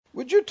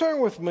Would you turn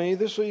with me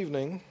this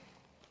evening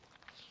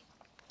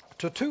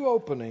to two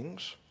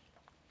openings?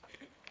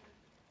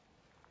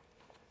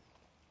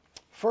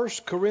 1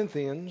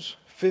 Corinthians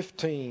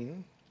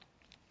 15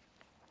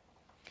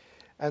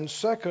 and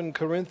 2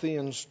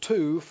 Corinthians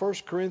 2. 1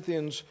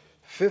 Corinthians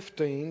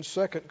 15,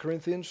 2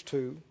 Corinthians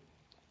 2.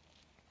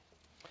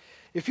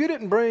 If you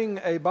didn't bring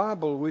a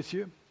Bible with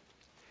you,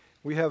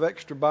 we have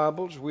extra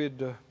Bibles.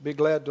 We'd be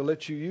glad to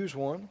let you use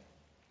one.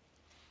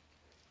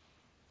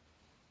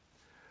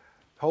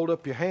 Hold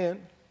up your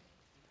hand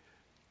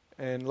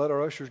and let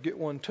our ushers get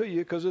one to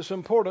you, because it's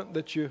important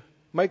that you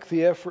make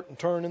the effort and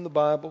turn in the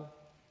Bible.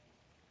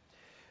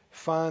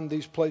 Find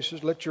these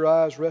places. Let your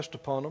eyes rest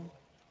upon them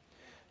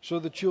so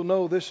that you'll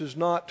know this is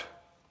not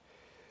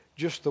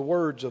just the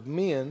words of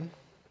men,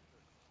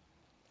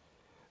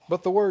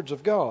 but the words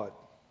of God.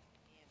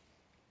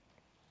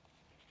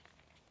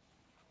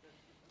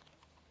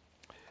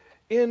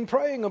 In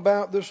praying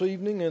about this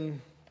evening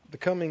and the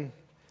coming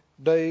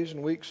days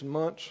and weeks and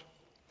months,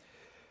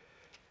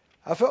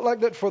 I felt like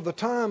that for the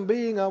time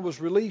being I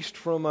was released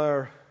from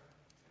our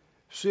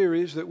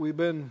series that we've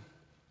been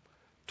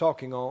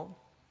talking on.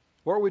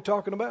 What are we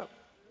talking about?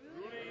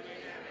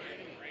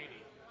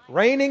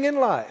 Reigning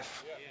in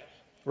life.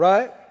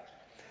 Right?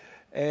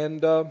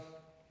 And,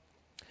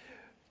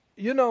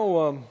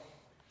 your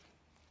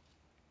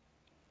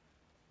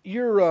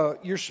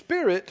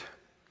spirit,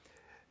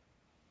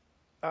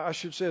 I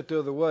should say it the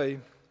other way.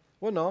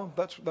 Well, no,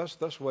 that's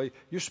the way.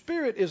 Your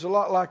spirit is a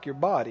lot like your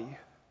body,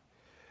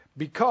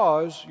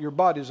 because your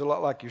body is a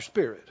lot like your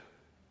spirit.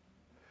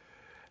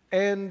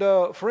 And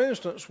for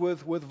instance,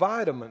 with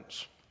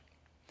vitamins,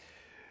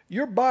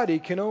 your body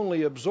can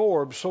only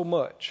absorb so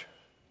much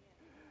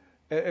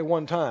at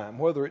one time,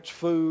 whether it's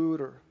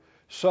food or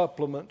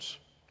supplements.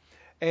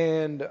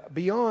 And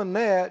beyond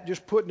that,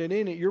 just putting it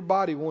in it, your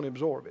body won't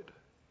absorb it.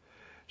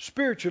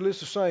 Spiritually,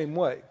 it's the same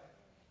way.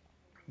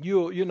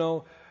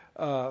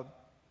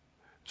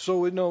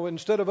 So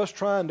instead of us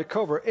trying to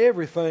cover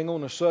everything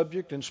on a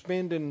subject and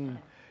spending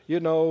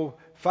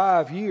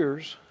 5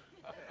 years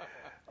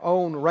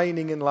on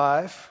reigning in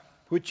life,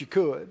 which you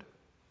could,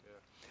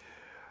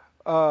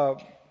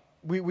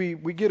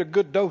 we get a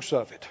good dose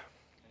of it.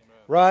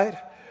 Amen. Right?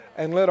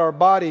 And let our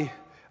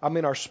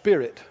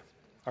spirit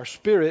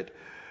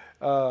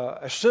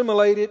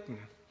assimilate it and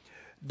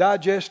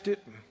digest it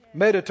and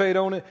meditate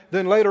on it.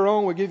 Then later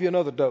on we give you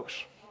another dose.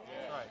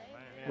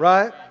 Yeah.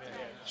 Right?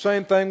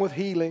 Same thing with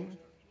healing.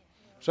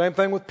 Same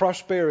thing with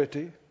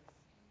prosperity.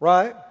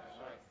 Right?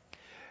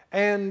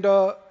 And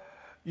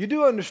you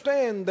do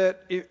understand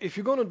that if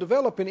you're going to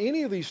develop in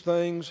any of these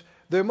things,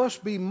 there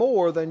must be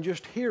more than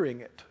just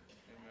hearing it.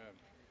 Amen.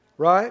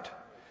 Right?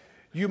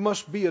 You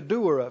must be a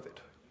doer of it.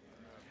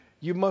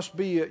 You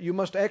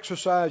must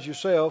exercise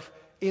yourself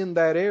in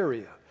that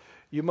area.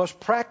 You must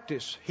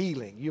practice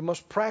healing. You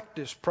must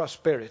practice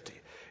prosperity.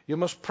 You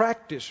must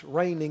practice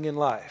reigning in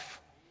life.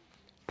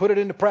 Put it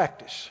into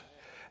practice.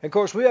 And of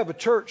course, we have a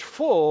church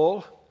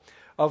full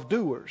of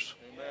doers.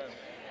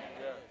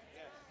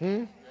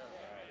 Amen.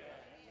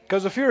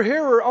 Because if you're a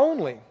hearer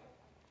only,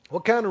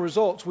 what kind of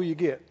results will you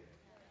get?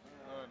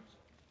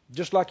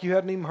 Just like you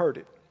hadn't even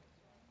heard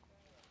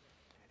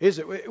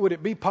it. Would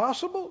it be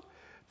possible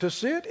to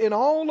sit in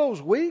all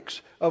those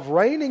weeks of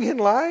reigning in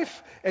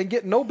life and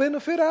get no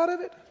benefit out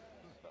of it?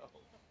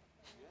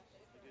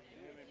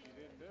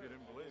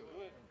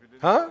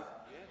 Huh?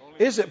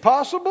 Is it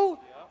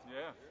possible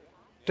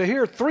to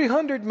hear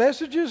 300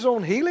 messages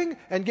on healing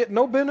and get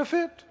no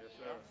benefit?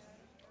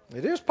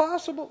 It is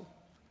possible.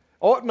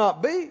 Ought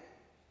not be.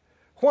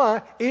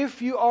 Why?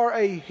 If you are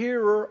a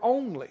hearer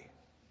only,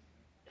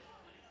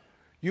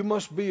 you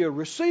must be a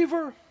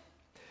receiver,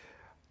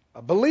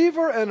 a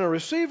believer and a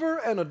receiver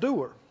and a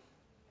doer.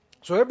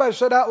 So everybody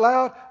said out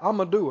loud, I'm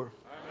a doer.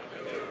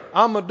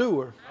 I'm a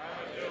doer.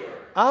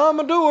 I'm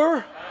a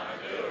doer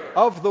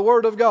of the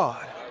Word of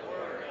God.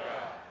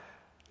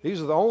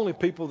 These are the only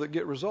people that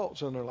get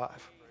results in their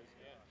life.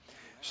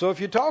 So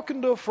if you're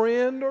talking to a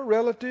friend or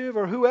relative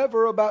or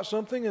whoever about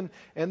something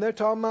and they're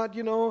talking about,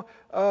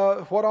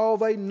 what all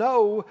they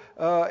know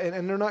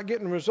and they're not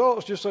getting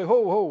results, just say,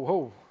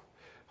 ho.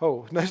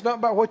 That's not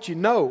about what you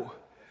know.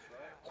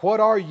 What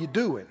are you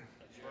doing?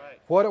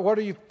 What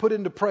are you put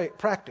into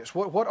practice?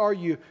 What are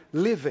you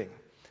living?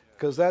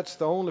 Because that's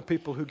the only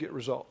people who get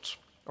results,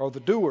 are the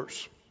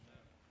doers.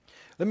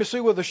 Let me see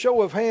with a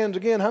show of hands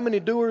again. How many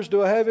doers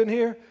do I have in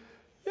here?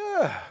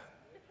 Yeah.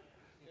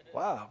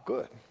 Wow,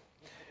 good.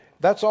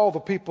 That's all the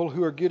people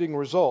who are getting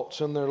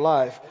results in their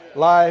life.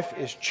 Life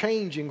is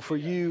changing for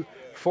you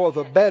for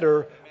the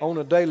better on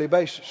a daily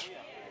basis.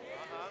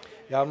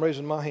 Yeah, I'm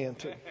raising my hand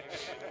too.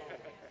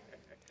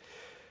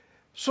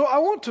 So I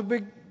want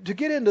to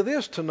get into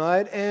this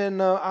tonight,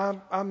 and I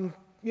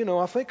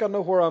think I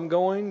know where I'm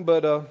going,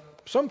 but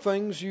some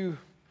things you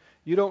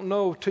don't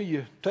know till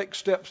you take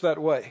steps that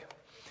way.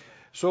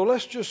 So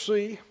let's just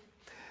see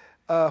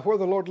where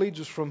the Lord leads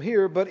us from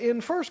here. But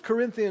in 1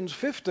 Corinthians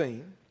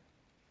 15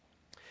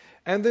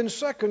 and then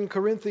 2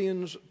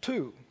 Corinthians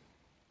 2,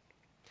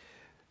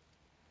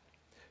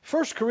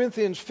 1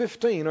 Corinthians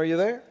 15, are you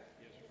there?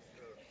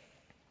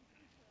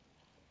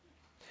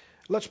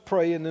 Let's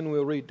pray and then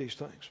we'll read these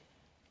things.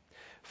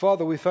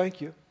 Father, we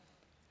thank you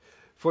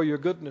for your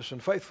goodness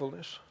and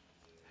faithfulness.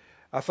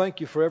 I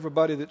thank you for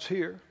everybody that's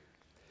here.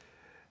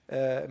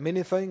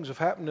 Many things have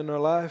happened in our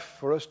life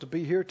for us to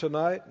be here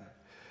tonight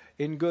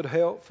in good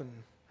health and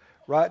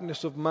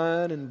rightness of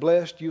mind and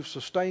blessed. You've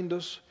sustained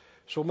us.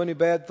 So many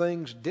bad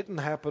things didn't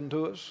happen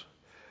to us.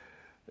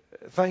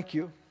 Thank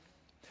you.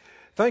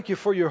 Thank you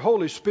for your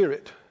Holy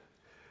Spirit,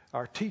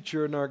 our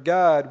teacher and our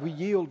guide. We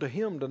yield to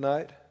Him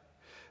tonight.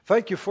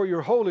 Thank you for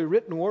your holy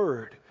written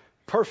word,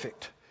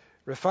 perfect,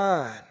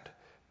 refined,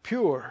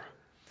 pure,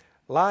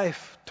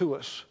 life to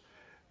us,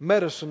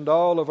 medicine to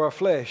all of our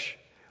flesh.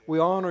 We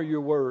honor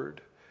your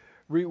word.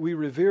 We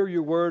revere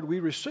your word.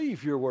 We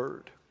receive your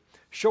word.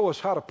 Show us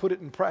how to put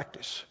it in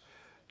practice.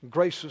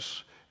 Grace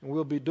us, and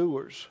we'll be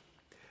doers.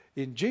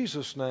 In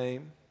Jesus'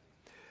 name,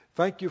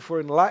 thank you for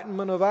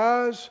enlightenment of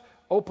eyes,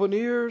 open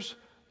ears,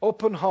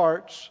 open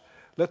hearts.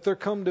 Let there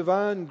come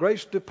divine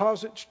grace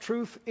deposits,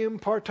 truth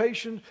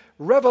impartation,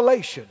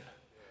 revelation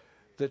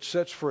that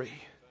sets free.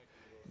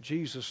 In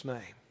Jesus'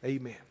 name,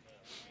 amen.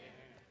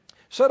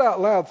 Said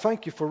out loud,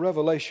 thank you for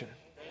revelation.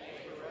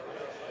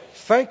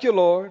 Thank you,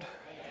 Lord,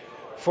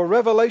 for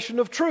revelation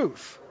of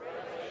truth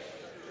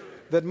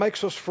that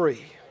makes us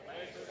free.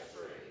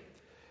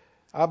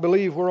 I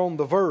believe we're on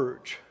the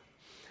verge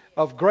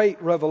of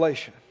great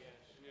revelation.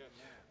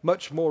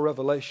 Much more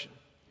revelation.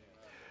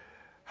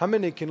 How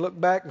many can look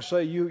back and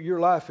say your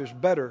life is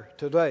better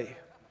today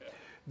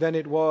than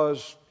it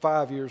was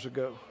 5 years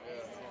ago?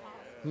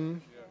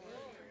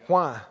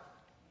 Why?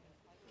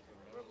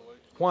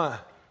 Why?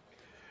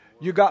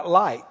 You got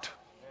light,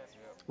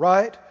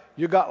 right?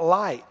 You got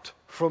light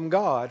from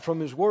God, from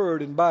His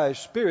Word and by His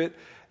Spirit,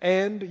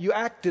 and you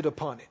acted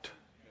upon it,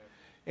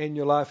 and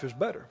your life is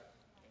better.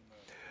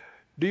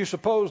 Do you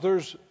suppose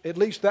there's at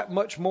least that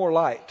much more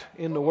light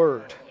in the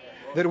Word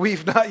that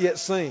we've not yet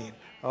seen?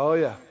 Oh,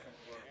 yeah.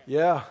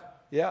 Yeah.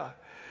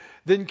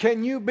 Then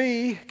can you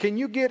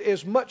get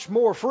as much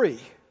more free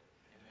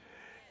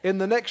in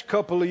the next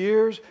couple of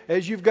years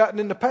as you've gotten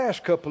in the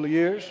past couple of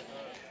years?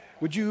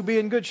 Would you be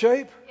in good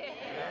shape?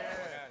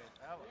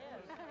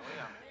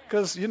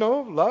 Because, a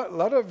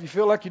lot of you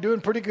feel like you're doing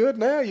pretty good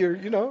now.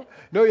 You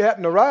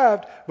hadn't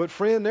arrived. But,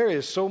 friend, there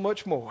is so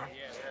much more.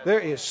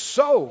 There is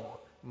so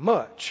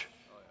much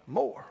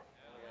more.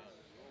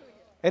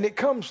 And it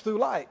comes through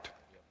light.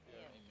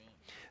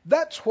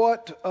 That's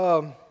what,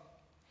 I'm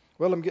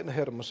getting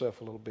ahead of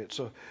myself a little bit.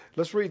 So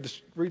let's read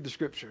the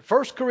scripture.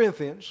 1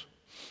 Corinthians.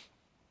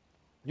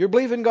 You're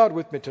believing God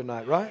with me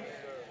tonight, right?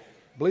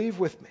 Believe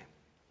with me.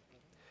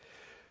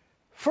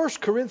 1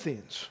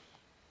 Corinthians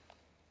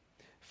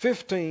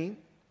 15:57.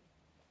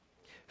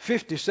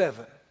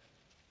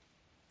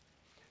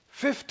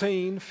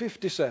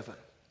 15:57.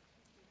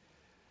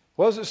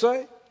 What does it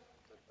say?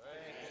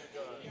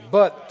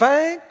 But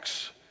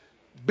thanks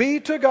be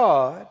to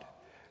God,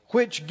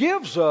 which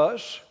gives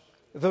us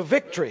the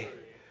victory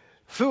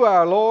through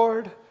our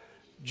Lord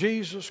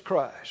Jesus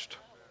Christ.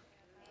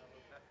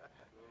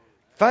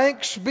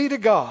 Thanks be to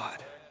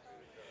God,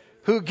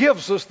 who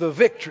gives us the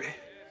victory.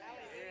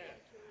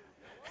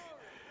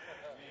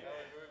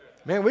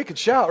 Man, we could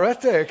shout right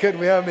there,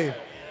 couldn't we? I mean,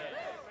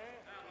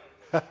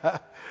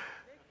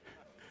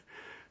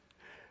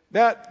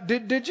 now,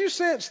 did you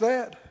sense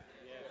that?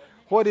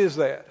 What is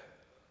that?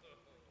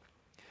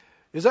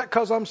 Is that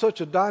because I'm such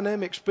a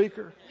dynamic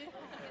speaker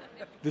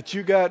that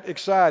you got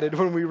excited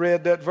when we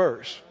read that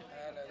verse?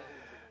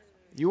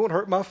 You won't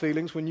hurt my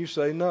feelings when you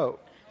say no.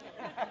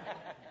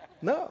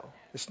 No,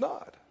 it's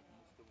not.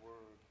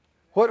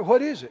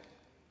 What is it?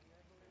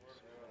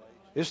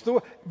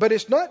 But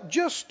it's not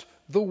just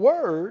the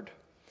word,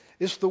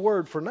 it's the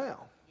word for now.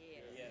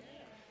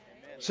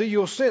 See,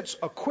 you'll sense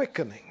a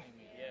quickening,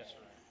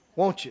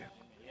 won't you?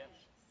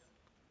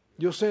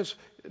 You'll sense,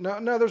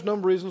 now there's a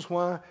number of reasons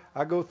why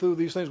I go through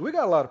these things. We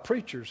got a lot of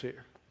preachers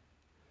here.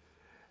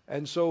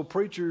 And so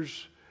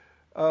preachers,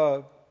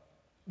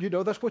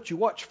 that's what you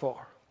watch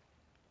for.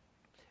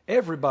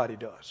 Everybody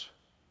does.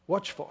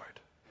 Watch for it.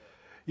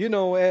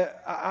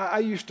 I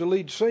used to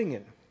lead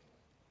singing.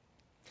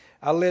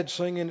 I led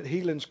singing at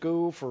Healing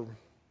School for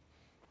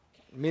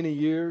many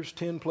years,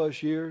 10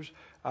 plus years.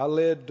 I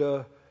led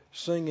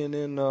singing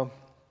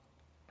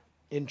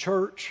in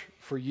church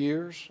for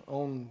years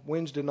on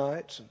Wednesday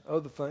nights and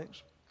other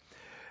things.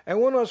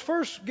 And when I was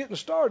first getting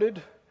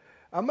started,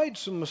 I made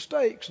some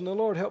mistakes, and the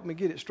Lord helped me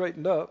get it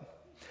straightened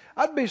up.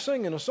 I'd be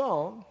singing a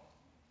song,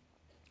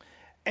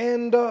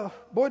 and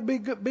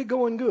it'd be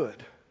going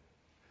good.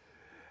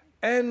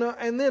 And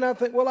then I'd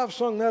think, well, I've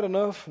sung that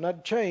enough, and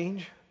I'd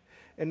change,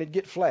 and it'd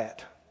get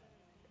flat.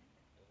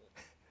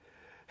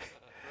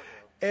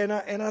 And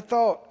I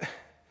thought,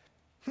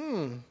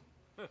 I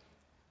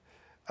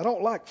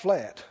don't like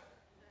flat.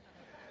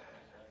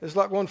 It's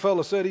like one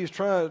fellow said, he was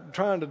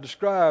trying to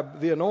describe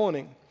the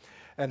anointing,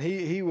 and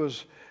he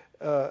was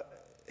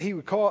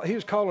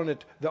calling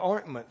it the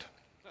ointment.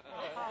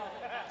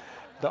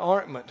 The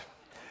ointment.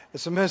 And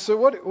some man said,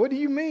 what do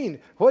you mean?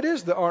 What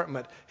is the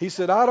ointment? He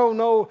said, I don't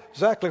know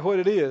exactly what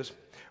it is,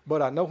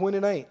 but I know when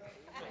it ain't.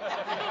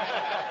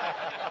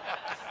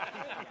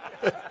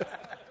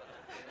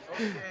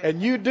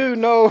 And you do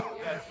know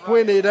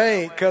when it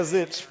ain't, because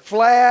it's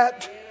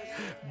flat,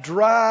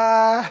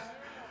 dry,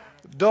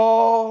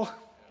 dull.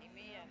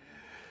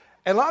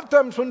 And a lot of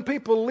times when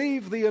people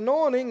leave the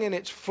anointing and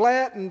it's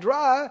flat and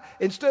dry,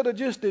 instead of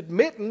just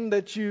admitting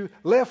that you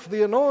left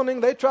the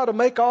anointing, they try to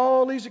make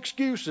all these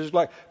excuses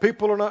like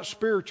people are not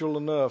spiritual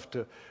enough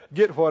to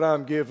get what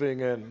I'm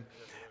giving and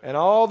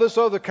all this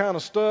other kind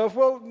of stuff.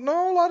 Well,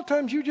 no, a lot of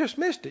times you just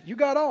missed it. You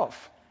got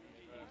off.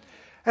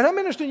 And I'm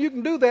interested, you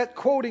can do that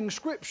quoting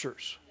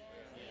scriptures.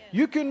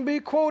 You can be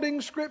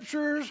quoting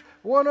scriptures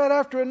one right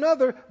after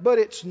another, but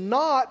it's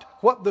not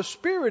what the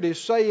Spirit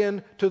is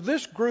saying to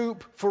this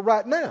group for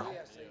right now.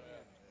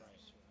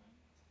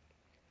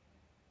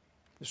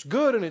 It's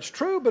good and it's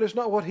true, but it's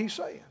not what He's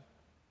saying.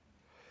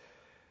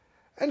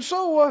 And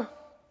so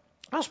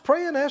I was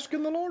praying,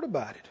 asking the Lord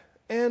about it.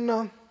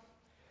 And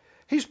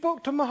He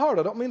spoke to my heart.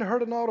 I don't mean I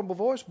heard an audible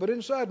voice, but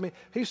inside me,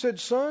 He said,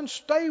 son,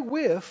 stay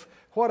with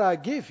what I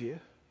give you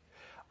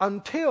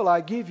until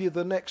I give you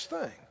the next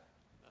thing.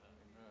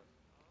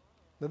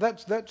 Now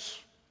that's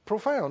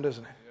profound,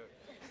 isn't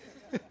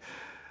it?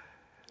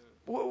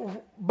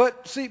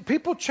 But see,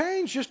 people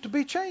change just to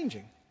be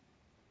changing.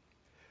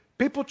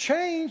 People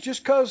change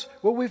just because,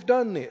 well, we've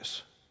done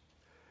this.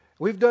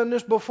 We've done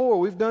this before.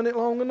 We've done it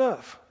long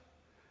enough.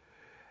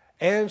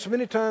 And so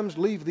many times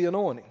leave the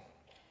anointing.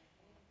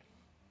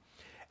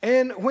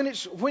 And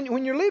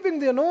when you're leaving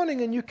the anointing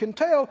and you can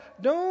tell,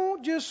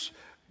 don't just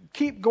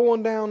keep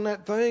going down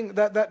that thing,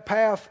 that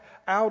path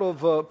out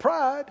of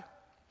pride.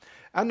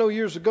 I know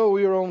years ago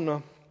we were on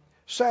a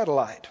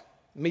satellite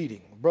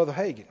meeting with Brother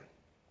Hagin.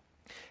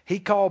 He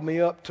called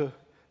me up to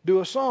do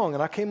a song,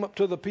 and I came up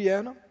to the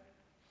piano.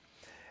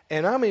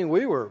 And I mean,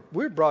 we're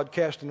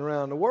broadcasting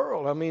around the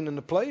world. I mean, in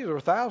the place there were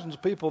thousands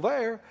of people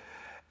there.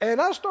 And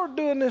I started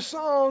doing this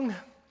song,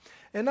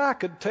 and I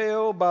could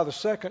tell by the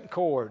second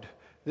chord,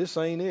 this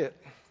ain't it.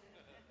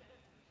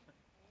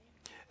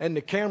 And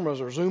the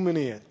cameras are zooming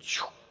in.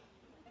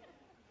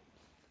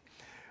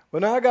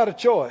 Well, now I got a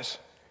choice.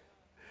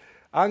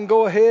 I can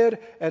go ahead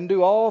and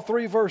do all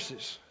 3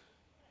 verses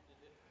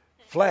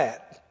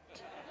flat.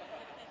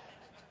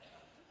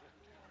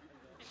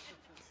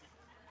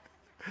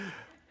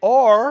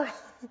 Or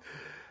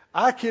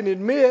I can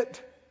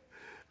admit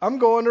I'm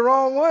going the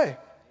wrong way.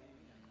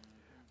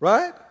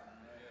 Right?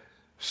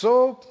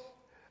 So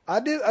I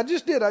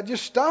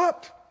just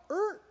stopped.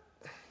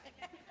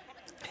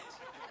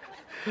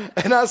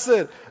 And I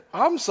said,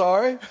 I'm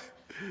sorry.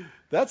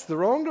 That's the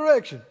wrong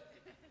direction.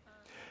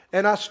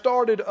 And I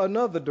started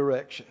another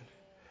direction.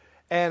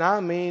 And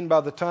I mean,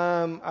 by the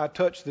time I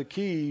touched the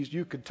keys,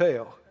 you could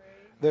tell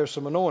there's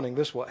some anointing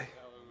this way.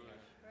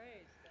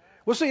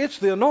 Well, see, it's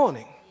the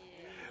anointing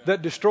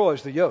that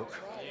destroys the yoke.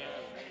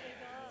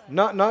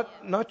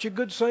 Not your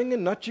good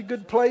singing, not your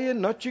good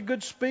playing, not your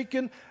good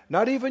speaking,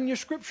 not even your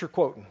scripture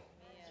quoting.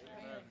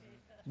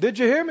 Did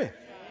you hear me?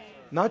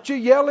 Not your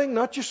yelling,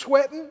 not your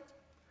sweating.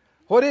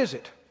 What is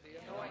it?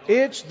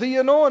 It's the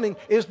anointing.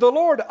 Is the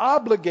Lord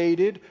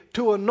obligated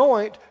to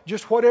anoint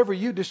just whatever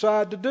you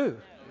decide to do?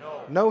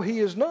 No, He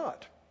is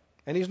not.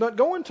 And He's not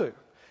going to.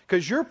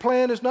 Because your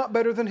plan is not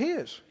better than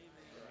His.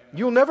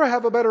 You'll never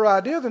have a better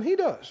idea than He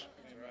does.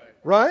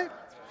 Right?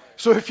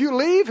 So if you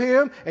leave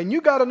Him and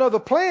you got another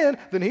plan,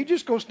 then He's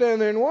just going to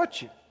stand there and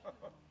watch you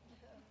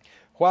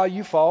while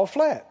you fall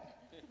flat.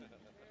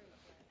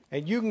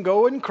 And you can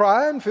go and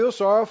cry and feel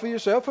sorry for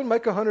yourself and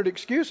make 100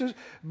 excuses,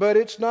 but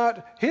it's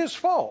not His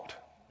fault.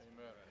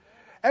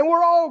 And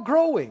we're all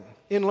growing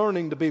in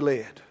learning to be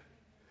led.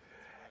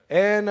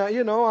 And,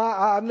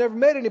 I've never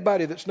met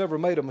anybody that's never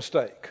made a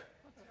mistake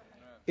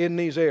in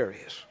these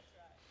areas.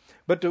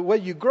 But the way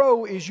you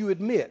grow is you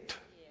admit.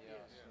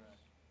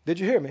 Did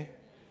you hear me?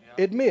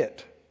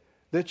 Admit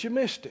that you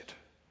missed it.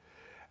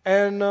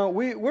 And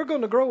we're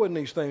going to grow in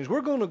these things. We're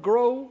going to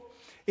grow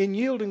in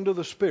yielding to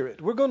the Spirit.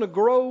 We're going to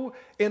grow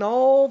in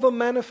all the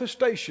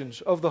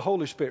manifestations of the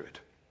Holy Spirit.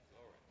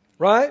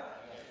 Right?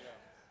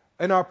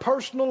 In our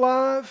personal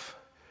life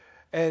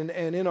and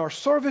in our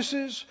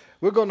services,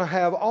 we're going to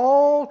have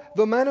all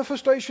the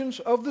manifestations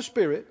of the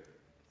Spirit,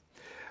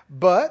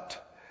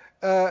 but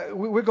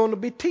we're going to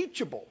be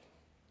teachable.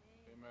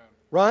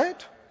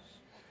 Right?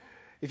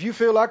 If you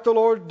feel like the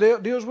Lord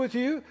deals with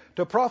you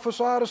to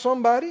prophesy to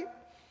somebody,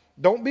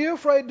 don't be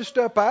afraid to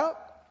step out,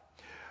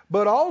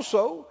 but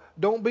also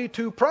don't be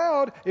too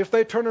proud if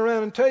they turn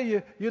around and tell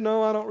you, I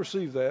don't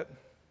receive that.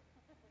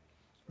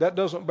 That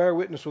doesn't bear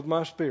witness with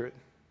my spirit.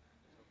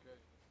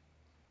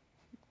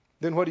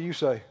 Then what do you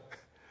say?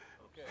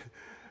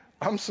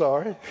 I'm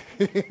sorry.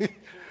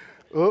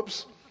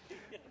 Oops.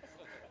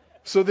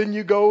 So then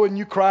you go and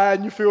you cry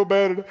and you feel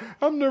bad.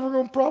 I'm never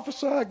going to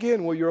prophesy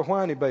again. Well, you're a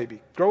whiny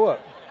baby. Grow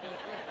up.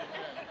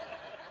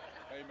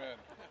 Amen.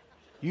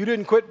 You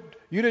didn't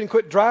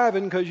quit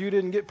driving because you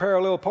didn't get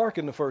parallel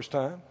parking the first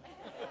time.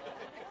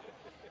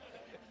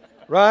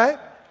 Right?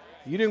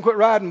 You didn't quit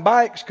riding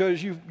bikes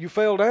because you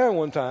fell down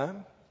one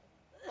time.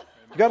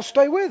 You got to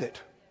stay with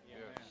it.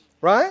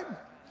 Right?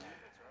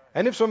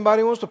 And if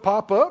somebody wants to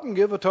pop up and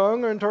give a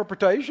tongue or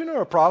interpretation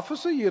or a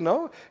prophecy,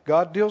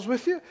 God deals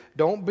with you.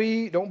 Don't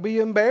be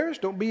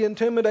embarrassed. Don't be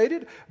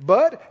intimidated.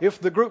 But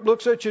if the group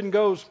looks at you and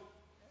goes,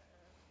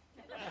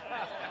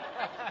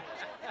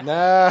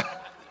 nah,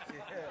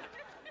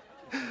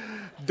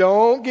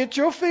 don't get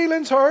your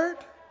feelings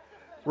hurt.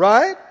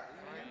 Right?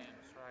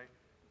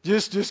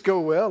 Just go,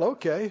 well,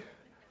 okay.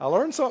 I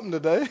learned something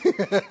today.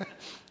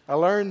 I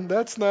learned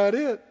that's not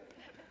it.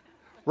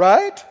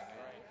 Right?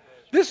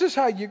 This is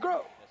how you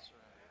grow.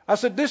 I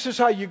said, this is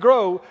how you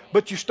grow,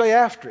 but you stay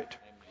after it.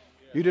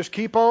 You just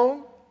keep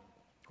on,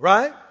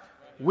 right?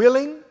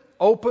 Willing,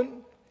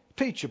 open,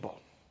 teachable.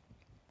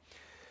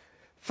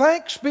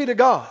 Thanks be to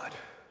God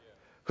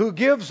who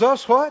gives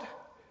us what?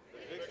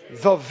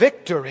 The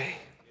victory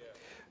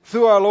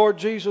through our Lord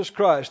Jesus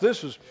Christ.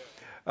 This is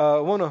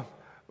one of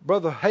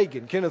Brother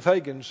Hagin, Kenneth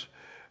Hagin's,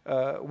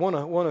 one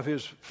of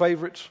his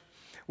favorites.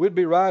 We'd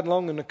be riding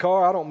along in the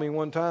car. I don't mean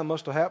one time.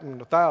 Must have happened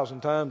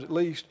 1,000 times at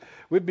least.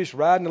 We'd be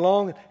riding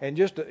along and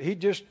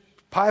he'd just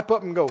pipe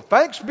up and go,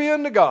 thanks be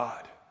unto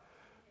God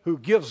who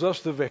gives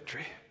us the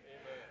victory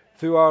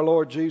through our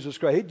Lord Jesus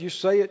Christ. He'd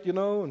just say it,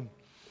 and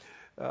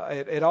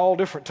at all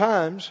different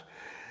times.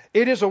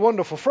 It is a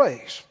wonderful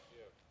phrase.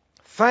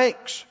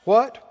 Thanks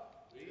what?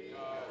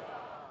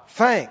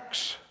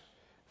 Thanks.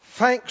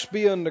 Thanks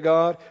be unto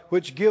God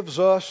which gives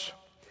us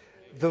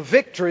the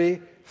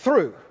victory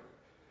through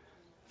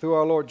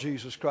our Lord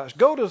Jesus Christ.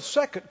 Go to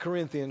 2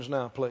 Corinthians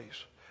now,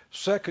 please.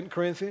 2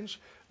 Corinthians,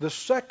 the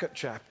 2nd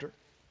chapter.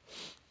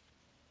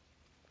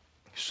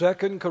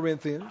 2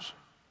 Corinthians.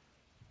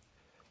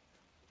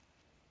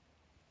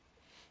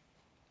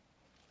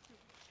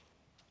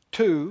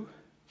 Two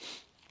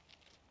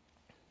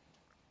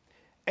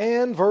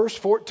and verse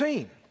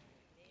 14.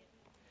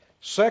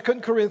 2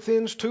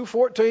 Corinthians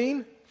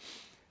 2:14.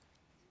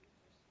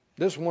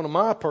 This is one of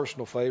my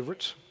personal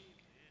favorites.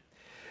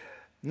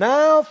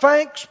 Now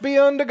thanks be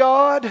unto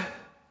God,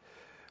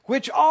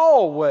 which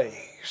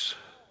always,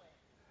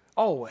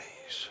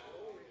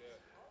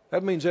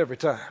 that means every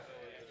time.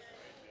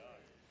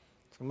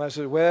 Somebody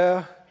says,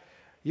 well,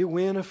 you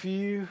win a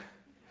few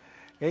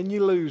and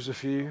you lose a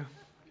few.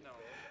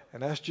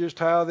 And that's just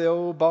how the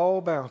old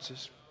ball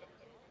bounces.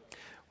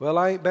 Well,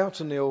 I ain't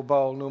bouncing the old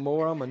ball no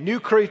more. I'm a new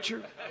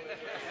creature.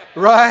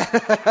 Right?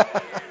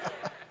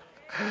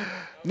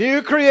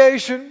 New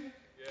creation.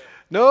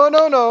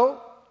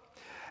 No.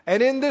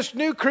 And in this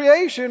new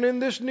creation, in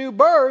this new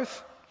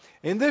birth,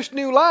 in this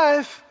new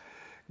life,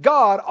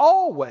 God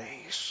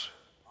always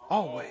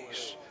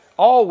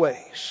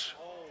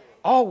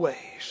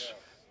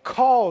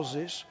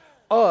causes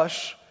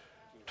us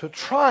to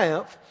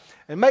triumph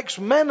and makes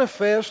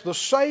manifest the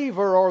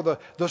savor or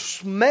the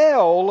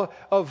smell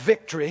of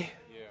victory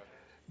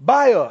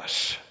by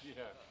us.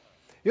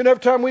 Every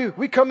time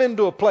we come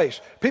into a place,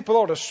 people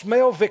ought to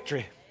smell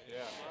victory.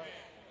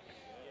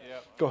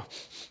 Go,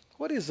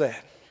 what is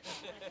that?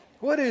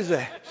 What is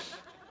that?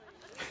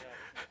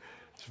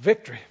 It's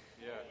victory.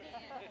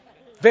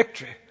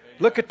 Victory.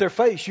 Look at their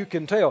face, you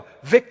can tell.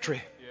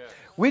 Victory.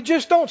 We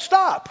just don't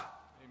stop.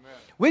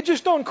 We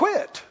just don't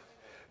quit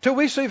till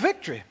we see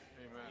victory.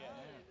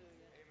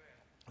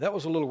 That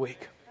was a little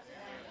weak.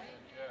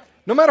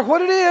 No matter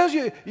what it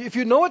is, if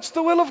you know it's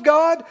the will of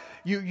God,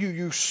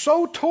 you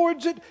sow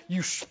towards it,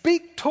 you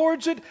speak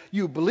towards it,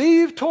 you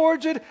believe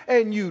towards it,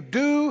 and you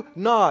do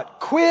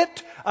not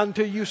quit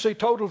until you see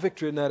total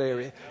victory in that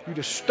area. You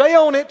just stay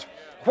on it.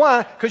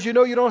 Why? Because you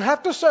know you don't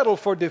have to settle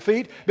for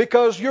defeat,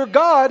 because your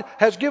God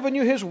has given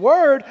you His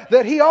word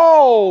that He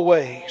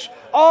always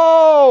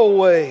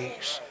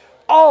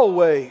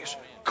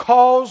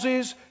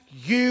causes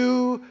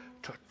you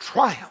to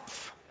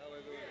triumph.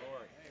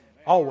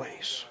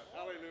 Always.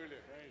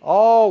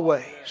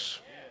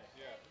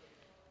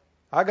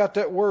 I got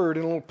that word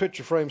in a little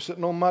picture frame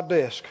sitting on my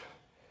desk. It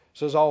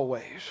says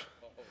always,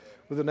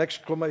 with an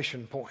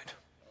exclamation point.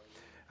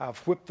 I've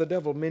whipped the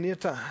devil many a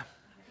time.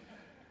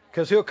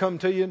 Because he'll come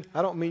to you, and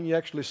I don't mean you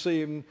actually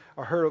see him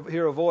or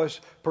hear a voice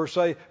per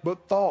se,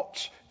 but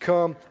thoughts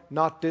come,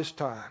 not this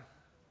time.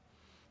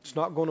 It's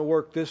not going to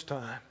work this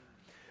time.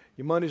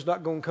 Your money's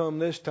not going to come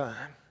this time.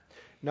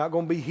 You're not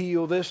going to be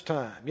healed this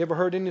time. You ever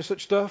heard any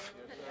such stuff?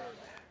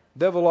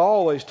 Devil will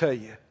always tell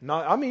you. You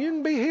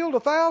can be healed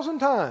 1,000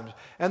 times.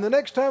 And the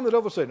next time the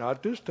devil will say,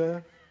 not this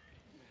time.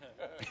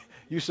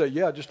 You say,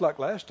 yeah, just like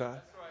last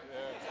time.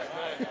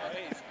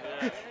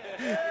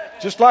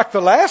 Just like the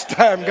last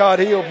time God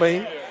healed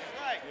me.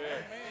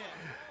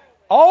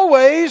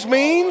 Always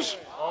means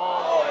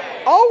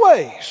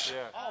always.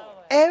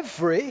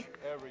 Every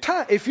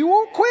time. If you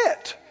won't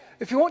quit,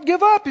 if you won't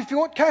give up, if you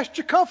won't cast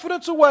your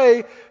confidence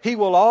away, He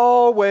will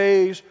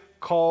always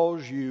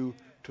cause you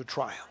to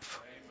triumph.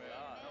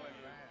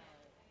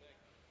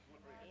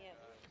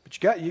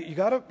 But you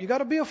got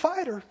to be a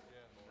fighter.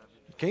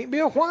 You can't be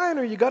a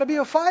whiner. You got to be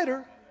a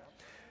fighter.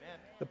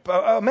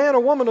 A man or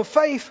woman of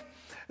faith,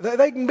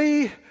 they can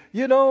be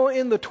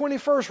in the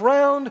 21st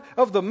round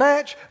of the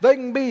match. They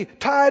can be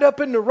tied up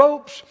in the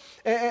ropes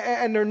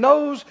and their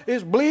nose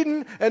is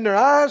bleeding and their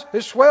eyes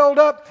is swelled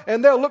up,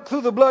 and they'll look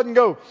through the blood and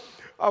go,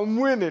 I'm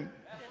winning.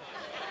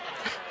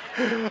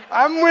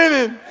 I'm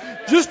winning.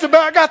 Just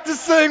about got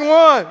this thing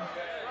won.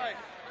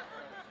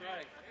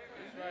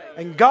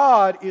 And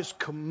God is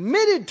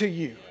committed to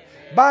you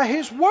by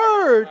His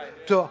Word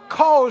to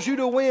cause you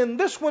to win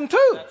this one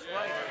too.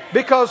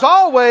 Because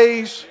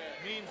always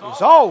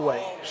is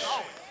always.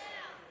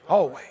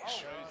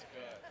 Always.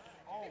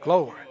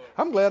 Glory.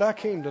 I'm glad I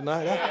came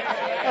tonight.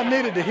 I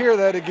needed to hear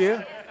that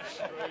again.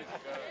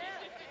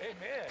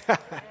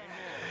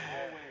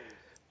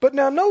 But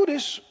now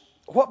notice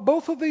what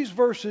both of these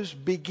verses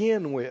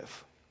begin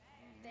with.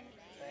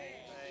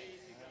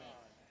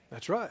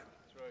 That's right.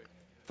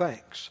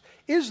 Thanks.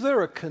 Is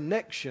there a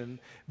connection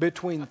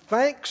between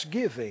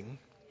thanksgiving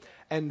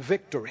and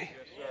victory?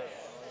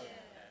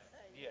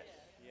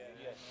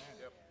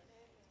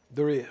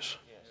 There is.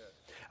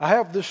 I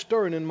have this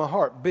stirring in my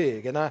heart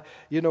big, and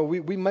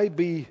we may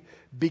be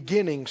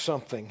beginning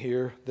something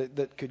here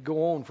that could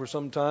go on for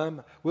some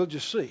time. We'll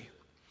just see.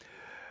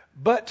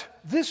 But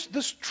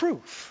this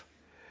truth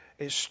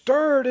is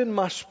stirred in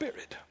my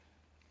spirit.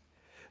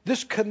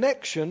 This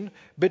connection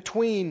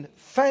between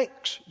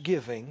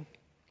thanksgiving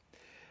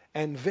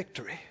and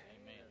victory.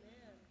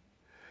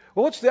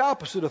 Well, what's the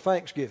opposite of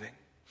thanksgiving?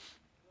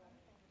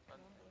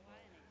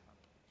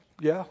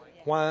 Yeah,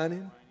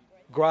 whining,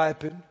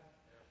 griping,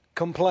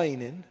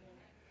 complaining.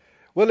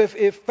 Well,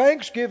 if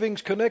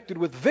thanksgiving's connected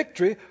with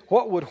victory,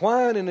 what would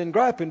whining and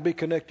griping be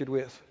connected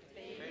with?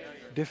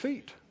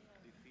 Defeat.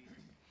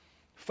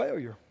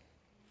 Failure.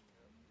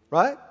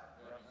 Right?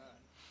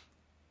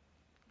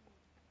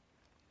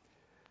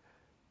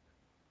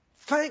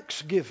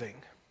 Thanksgiving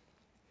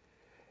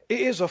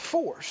is a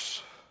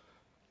force.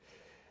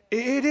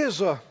 It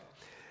is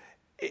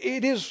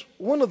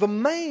one of the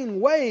main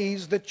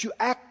ways that you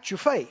act your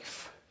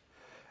faith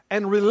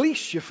and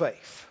release your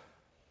faith.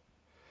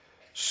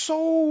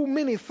 So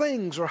many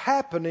things are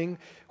happening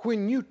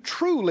when you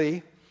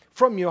truly,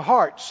 from your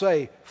heart,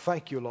 say,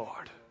 thank you,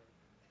 Lord.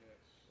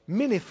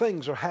 Many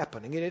things are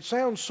happening. And it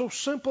sounds so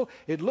simple.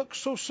 It looks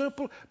so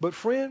simple. But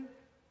friend,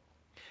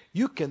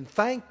 you can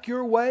thank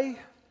your way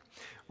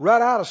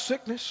right out of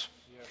sickness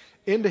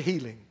into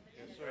healing.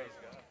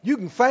 You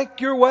can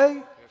thank your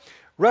way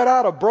right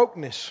out of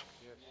brokenness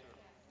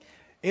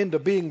into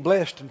being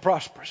blessed and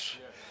prosperous.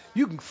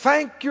 You can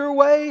thank your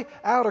way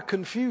out of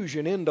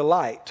confusion into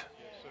light.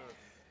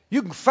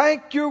 You can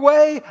thank your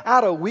way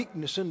out of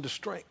weakness into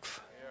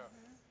strength.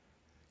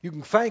 You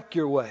can thank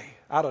your way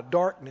out of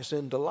darkness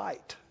into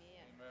light.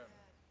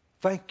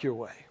 Thank your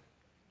way.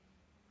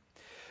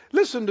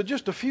 Listen to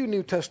just a few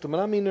New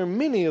Testament. I mean, there are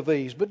many of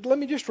these, but let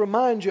me just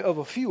remind you of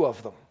a few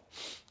of them.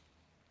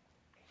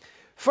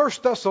 1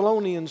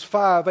 Thessalonians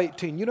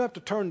 5:18. You don't have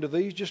to turn to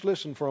these, just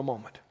listen for a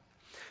moment.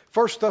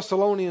 1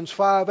 Thessalonians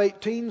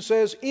 5:18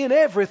 says, in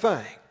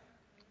everything,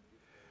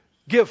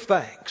 give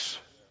thanks.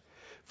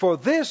 For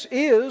this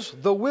is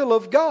the will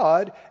of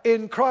God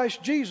in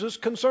Christ Jesus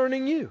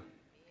concerning you.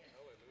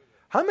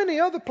 How many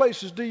other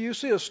places do you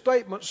see a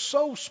statement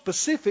so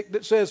specific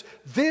that says,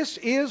 this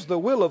is the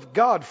will of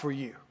God for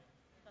you?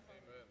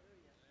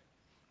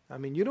 I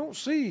mean, you don't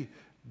see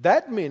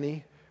that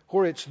many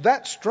where it's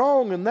that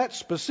strong and that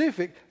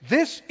specific.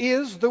 This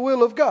is the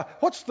will of God.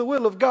 What's the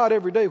will of God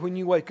every day when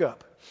you wake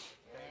up?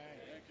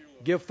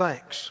 Give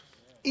thanks.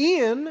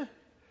 In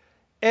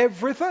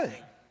everything.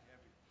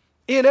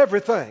 In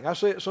everything. I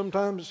say it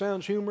sometimes, it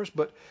sounds humorous,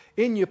 but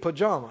in your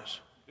pajamas.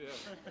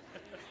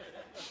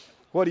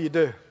 What do?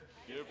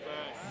 Give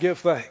thanks. Give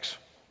thanks.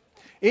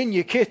 In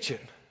your kitchen.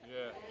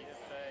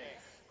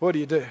 What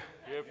do? Give thanks.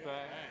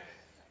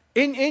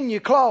 In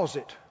your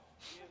closet.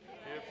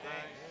 Give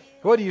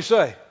thanks. What do you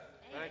say?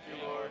 Thank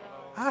you, Lord.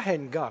 I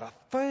hadn't got a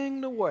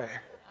thing to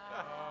wear.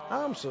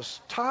 I'm so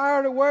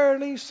tired of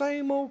wearing these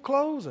same old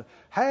clothes, and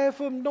half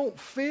of them don't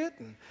fit,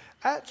 and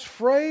that's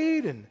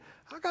frayed, and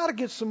I got to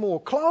get some more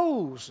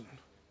clothes.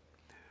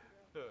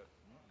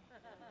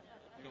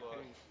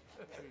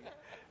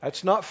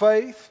 That's not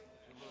faith.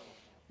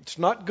 It's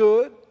not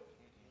good.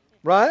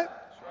 Right?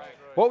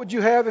 What would you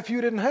have if you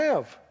didn't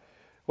have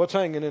what's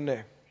hanging in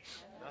there?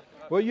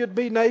 Well, you'd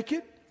be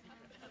naked,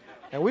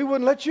 and we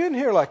wouldn't let you in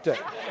here like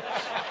that.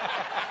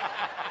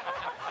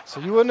 So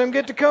you wouldn't even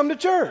get to come to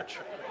church.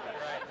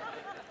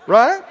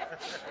 Right?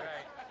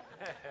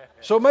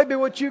 So maybe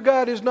what you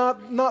got is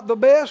not the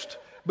best,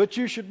 but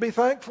you should be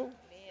thankful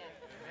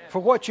for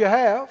what you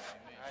have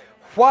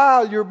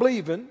while you're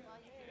believing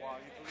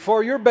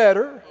for your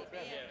better.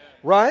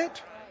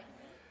 Right?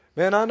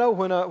 Man, I know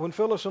when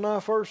Phyllis and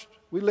I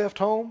we left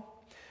home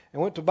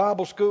and went to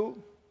Bible school,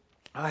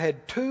 I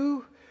had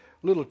 2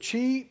 little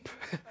cheap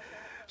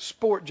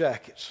sport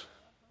jackets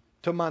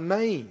to my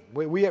name.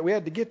 We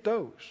had to get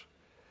those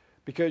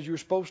because you're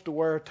supposed to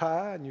wear a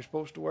tie and you're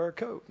supposed to wear a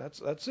coat.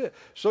 That's it.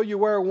 So you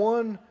wear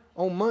one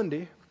on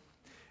Monday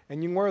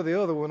and you can wear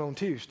the other one on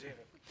Tuesday.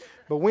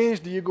 But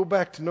Wednesday you go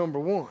back to number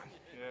 1.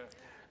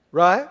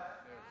 Right?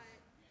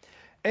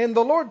 And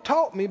the Lord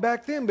taught me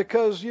back then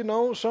because,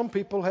 some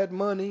people had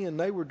money and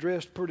they were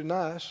dressed pretty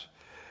nice.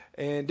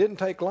 And it didn't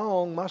take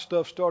long, my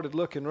stuff started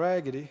looking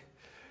raggedy.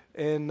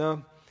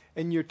 And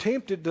you're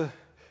tempted to,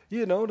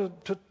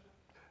 to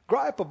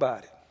gripe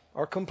about it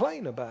or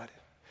complain about it.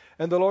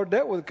 And the Lord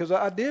dealt with it because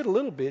I did a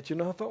little bit.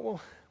 I thought,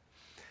 well,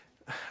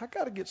 I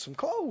got to get some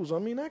clothes. I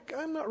mean,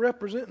 I'm not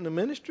representing the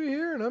ministry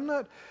here, and I'm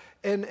not.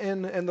 And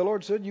the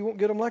Lord said, you won't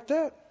get them like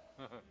that.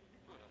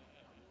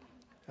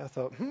 I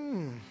thought,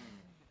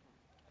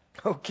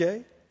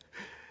 okay.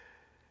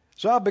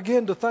 So I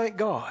began to thank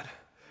God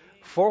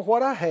for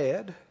what I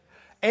had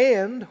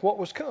and what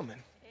was coming.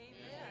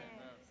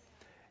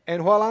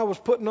 And while I was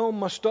putting on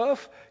my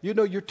stuff,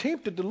 you're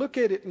tempted to look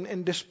at it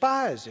and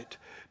despise it.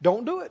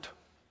 Don't do it.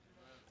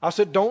 I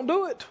said, don't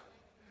do it.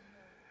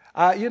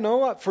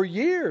 For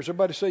years,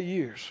 everybody say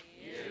years.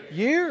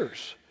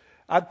 Years.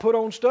 I'd put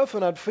on stuff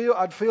and I'd feel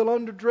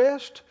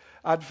underdressed.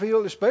 I'd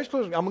feel,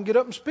 especially, I'm going to get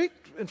up and speak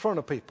in front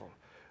of people.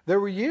 There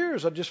were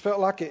years I just felt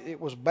like it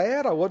was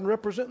bad. I wasn't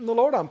representing the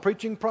Lord. I'm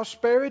preaching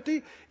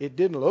prosperity. It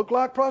didn't look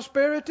like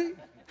prosperity.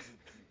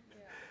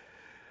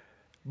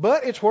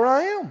 But it's where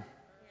I am.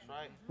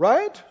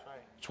 Right?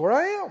 It's where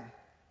I am.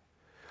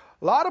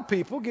 A lot of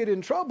people get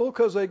in trouble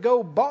because they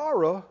go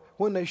borrow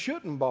when they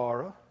shouldn't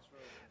borrow.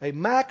 They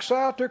max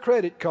out their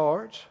credit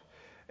cards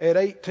at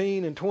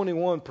 18 and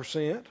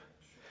 21%,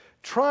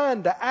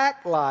 trying to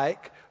act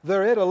like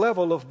they're at a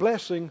level of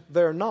blessing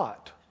they're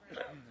not.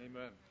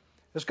 Amen.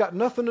 It's got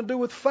nothing to do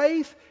with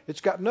faith.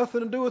 It's got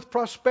nothing to do with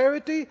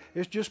prosperity.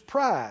 It's just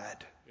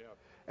pride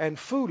and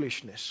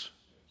foolishness.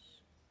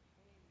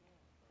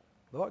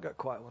 Oh, I got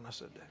quiet when I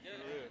said that.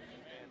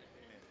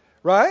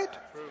 Right?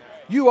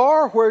 You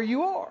are where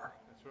you are.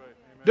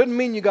 Doesn't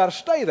mean you got to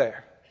stay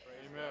there.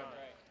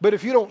 But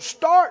if you don't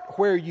start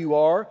where you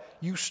are,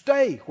 you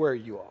stay where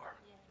you are.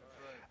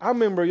 I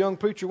remember a young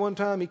preacher one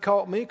time, he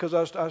caught me because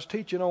I was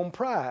teaching on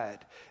pride.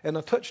 And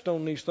I touched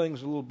on these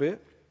things a little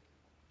bit.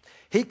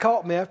 He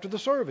caught me after the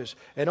service.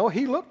 And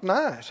he looked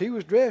nice. He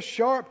was dressed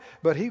sharp,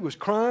 but he was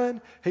crying.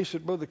 He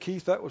said, Brother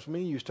Keith, that was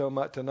me you was talking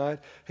about tonight.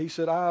 He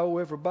said, I owe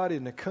everybody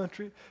in the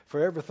country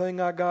for everything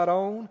I got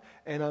on.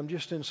 And I'm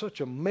just in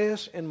such a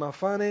mess in my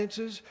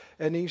finances.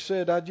 And he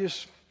said, I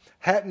just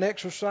hadn't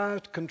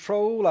exercised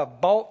control. I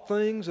bought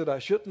things that I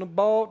shouldn't have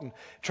bought. And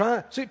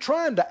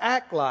trying to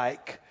act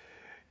like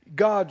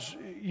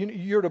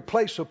you're at a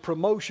place of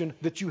promotion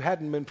that you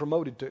hadn't been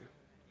promoted to.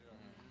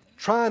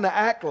 Trying to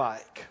act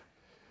like.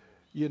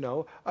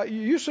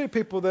 You see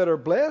people that are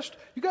blessed.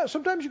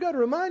 Sometimes you got to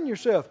remind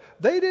yourself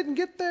they didn't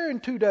get there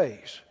in 2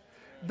 days.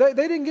 They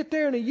didn't get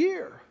there in a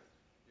year,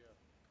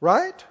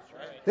 right?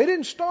 They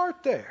didn't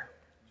start there.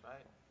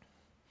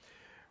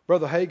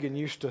 Brother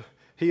Hagin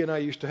he and I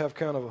used to have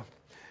kind of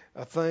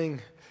a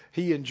thing.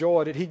 He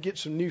enjoyed it. He'd get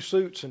some new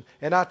suits,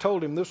 and I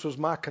told him this was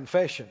my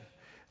confession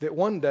that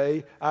one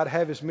day I'd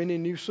have as many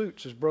new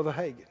suits as Brother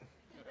Hagin.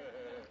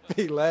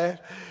 He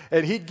laughed,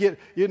 and he'd get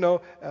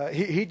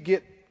he'd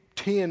get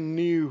 10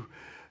 new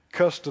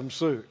custom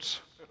suits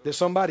that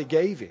somebody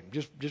gave him,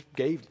 just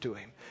gave to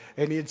him.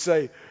 And he'd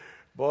say,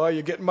 boy,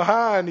 you're getting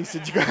behind. He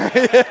said,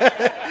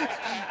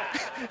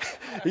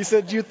 he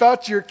said, you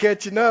thought you were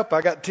catching up.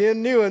 I got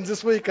 10 new ones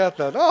this week. I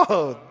thought,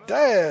 oh,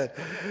 Dad.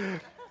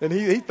 And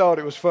he thought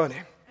it was funny.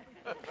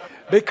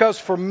 Because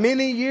for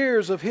many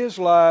years of his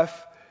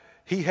life,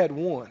 he had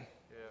won.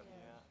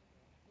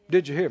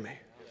 Did you hear me?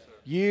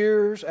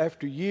 Years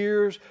after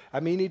years. I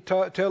mean, he'd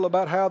tell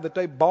about how that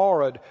they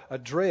borrowed a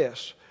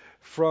dress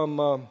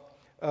from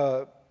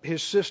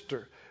his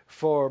sister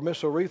for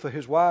Miss Aretha,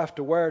 his wife,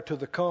 to wear to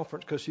the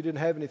conference because she didn't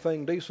have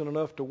anything decent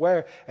enough to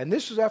wear. And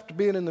this is after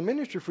being in the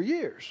ministry for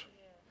years.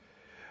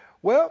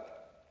 Well,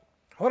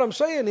 what I'm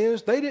saying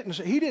is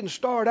he didn't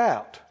start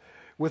out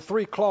with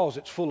 3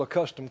 closets full of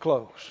custom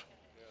clothes.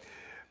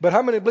 But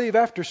how many believe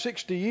after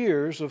 60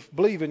 years of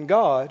believing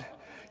God,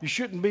 you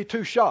shouldn't be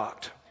too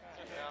shocked?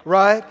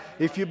 Right?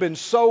 If you've been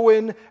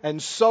sowing and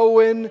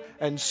sowing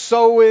and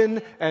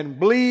sowing and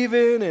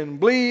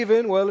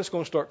believing, well, it's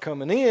going to start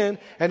coming in.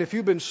 And if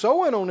you've been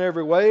sowing on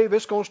every wave,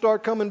 it's going to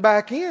start coming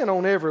back in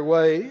on every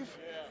wave.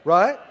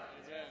 Right?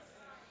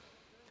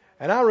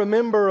 And I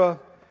remember,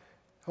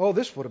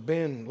 this would have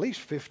been at least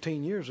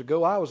 15 years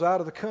ago. I was out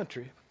of the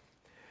country.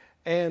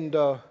 And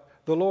the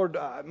Lord,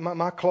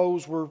 my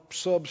clothes were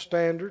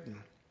substandard.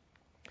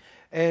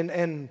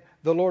 And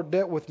the Lord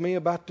dealt with me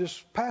about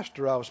this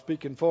pastor I was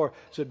speaking for.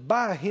 Said,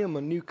 buy him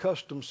a new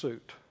custom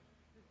suit.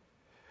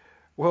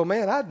 Well,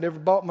 man, I'd never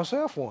bought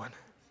myself one.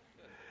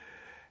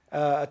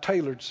 A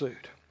tailored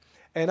suit.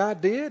 And I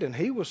did, and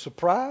he was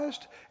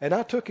surprised. And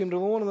I took him to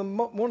one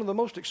of the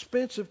most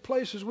expensive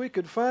places we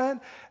could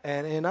find.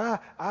 And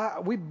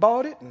we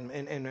bought it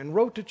and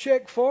wrote the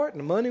check for it.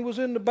 And the money was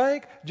in the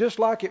bank, just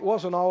like it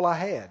wasn't all I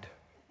had.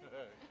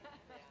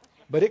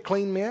 But it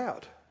cleaned me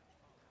out.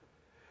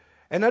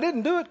 And I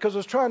didn't do it because I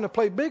was trying to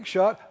play big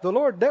shot. The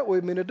Lord dealt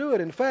with me to do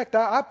it. In fact,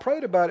 I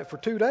prayed about it for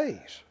 2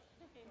 days.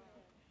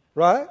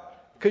 Right?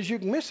 Because you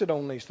can miss it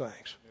on these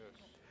things.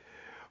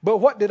 But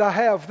what did I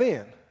have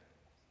then?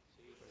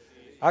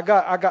 I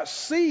got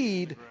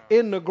seed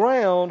in the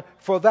ground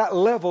for that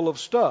level of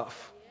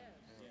stuff.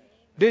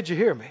 Did you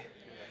hear me?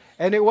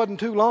 And it wasn't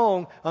too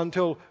long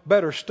until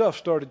better stuff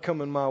started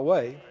coming my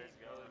way.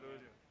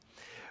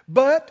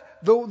 But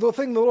the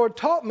thing the Lord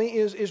taught me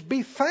is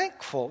be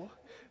thankful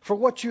for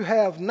what you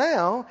have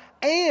now,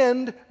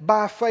 and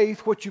by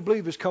faith what you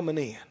believe is coming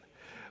in.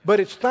 But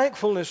it's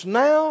thankfulness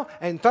now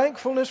and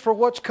thankfulness for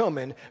what's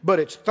coming. But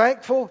it's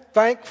thankful.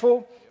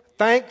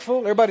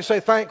 Everybody say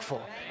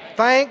thankful.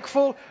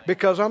 Thankful,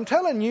 because I'm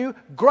telling you,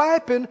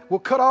 griping will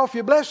cut off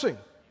your blessing.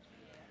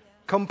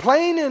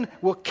 Complaining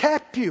will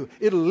cap you.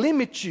 It'll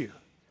limit you.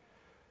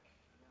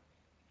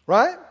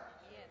 Right?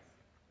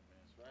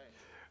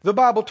 The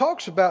Bible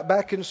talks about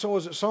back in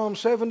Psalm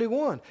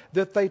 71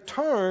 that they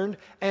turned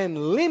and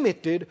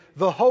limited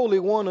the Holy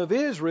One of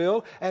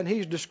Israel, and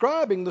he's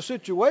describing the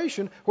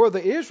situation where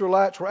the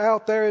Israelites were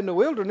out there in the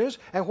wilderness,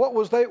 and what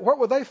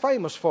were they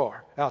famous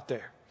for out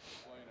there?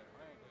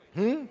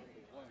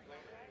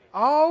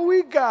 All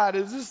we got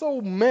is this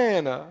old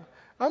manna.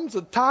 I'm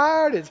so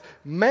tired. It's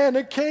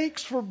manna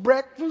cakes for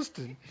breakfast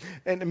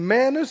and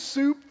manna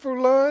soup for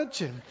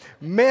lunch and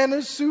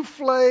manna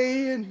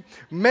souffle and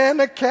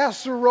manna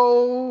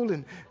casserole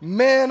and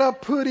manna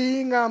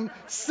pudding. I'm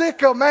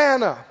sick of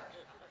manna.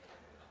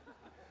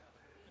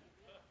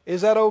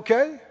 Is that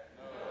okay? No.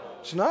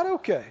 It's not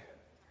okay.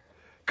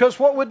 Because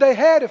what would they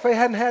had if they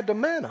hadn't had the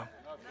manna?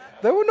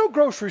 There were no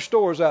grocery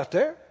stores out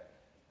there.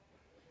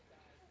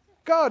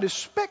 God is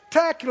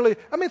spectacularly,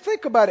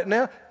 think about it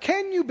now.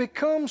 Can you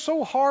become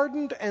so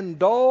hardened and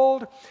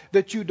dulled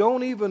that you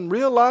don't even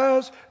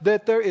realize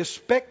that there is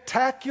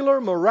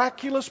spectacular,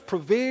 miraculous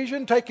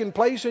provision taking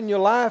place in your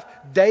life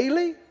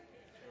daily?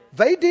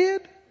 They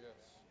did.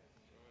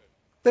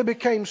 They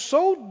became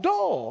so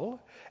dull.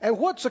 And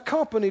what's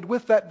accompanied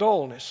with that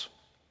dullness?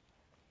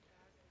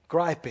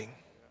 Griping.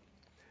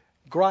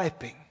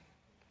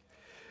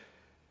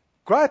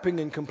 Griping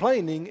and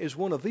complaining is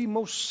one of the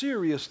most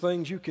serious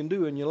things you can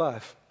do in your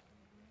life.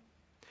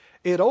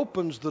 It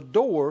opens the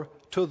door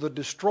to the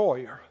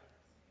destroyer.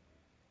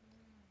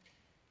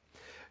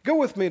 Go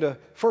with me to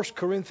 1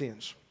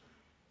 Corinthians.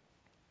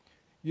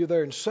 You're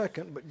there in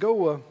second, but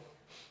go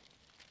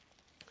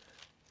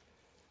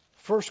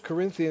 1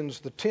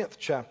 Corinthians, the 10th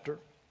chapter,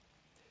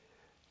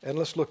 and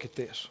let's look at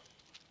this.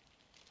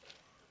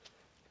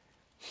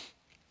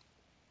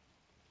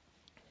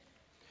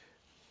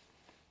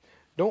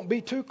 Don't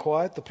be too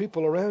quiet. The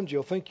people around you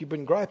will think you've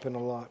been griping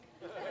a lot.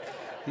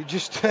 You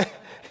just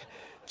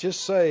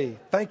say,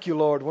 thank you,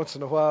 Lord, once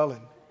in a while,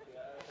 and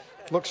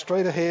look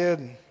straight ahead.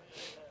 And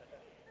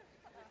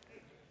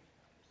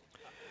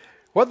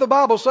what the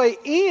Bible say?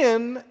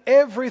 In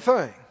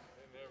everything,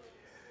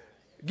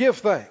 give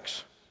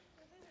thanks.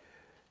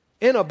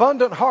 In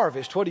abundant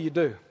harvest, what do you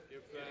do?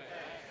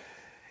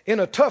 In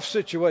a tough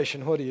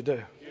situation, what do you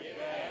do?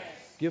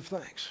 Give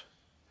thanks.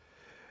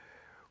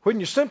 When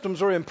your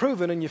symptoms are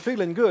improving and you're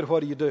feeling good,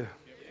 what do you do?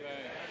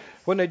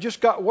 When they just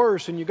got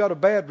worse and you got a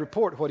bad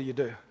report, what do you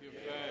do?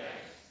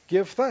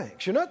 Give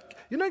thanks. You're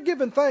not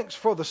giving thanks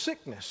for the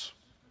sickness.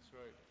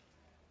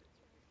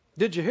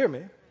 Did you hear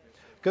me?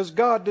 Because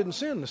God didn't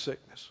send the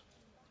sickness.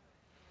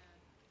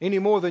 Any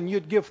more than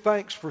you'd give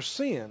thanks for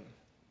sin.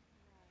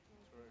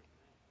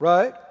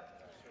 Right?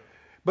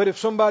 But if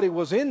somebody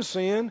was in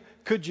sin,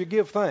 could you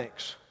give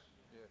thanks?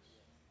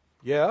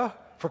 Yeah,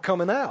 for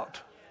coming out.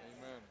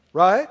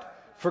 Right?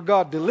 For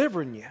God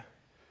delivering you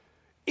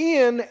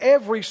in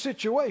every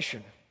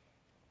situation.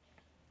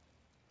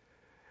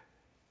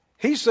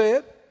 He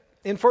said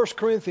in 1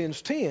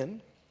 Corinthians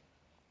 10,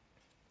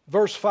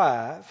 verse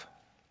 5,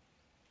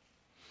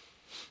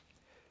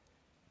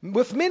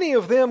 with many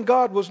of them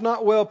God was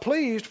not well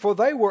pleased, for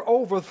they were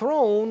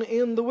overthrown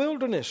in the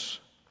wilderness.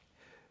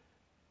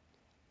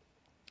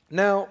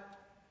 Now,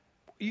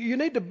 you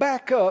need to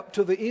back up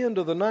to the end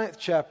of the 9th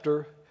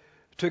chapter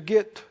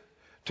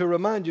to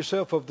remind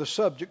yourself of the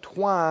subject,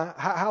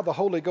 how the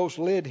Holy Ghost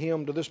led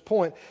him to this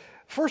point.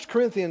 1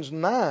 Corinthians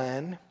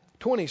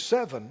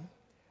 9:27,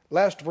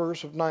 last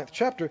verse of 9th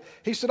chapter,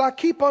 he said, I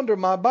keep under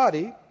my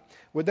body.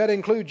 Would that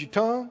include your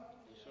tongue?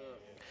 Yes, sir.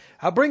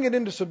 I bring it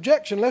into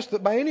subjection, lest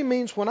that by any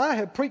means when I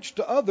have preached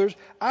to others,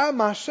 I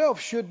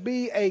myself should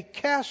be a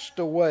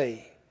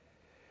castaway.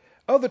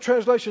 Other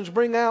translations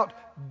bring out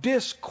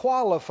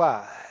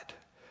disqualified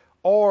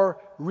or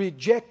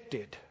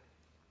rejected.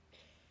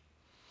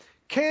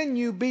 Can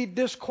you be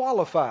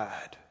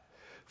disqualified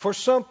for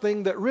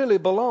something that really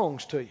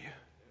belongs to you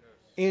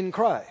in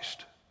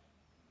Christ?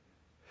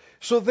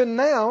 So then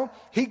now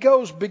he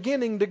goes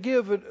beginning to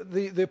give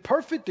the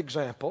perfect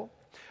example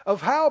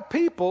of how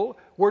people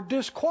were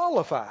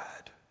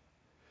disqualified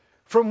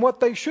from what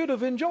they should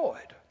have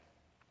enjoyed.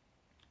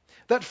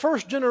 That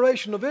first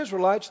generation of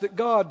Israelites that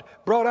God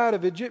brought out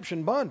of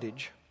Egyptian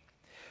bondage,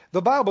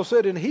 the Bible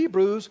said in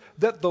Hebrews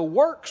that the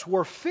works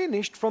were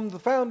finished from the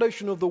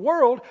foundation of the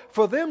world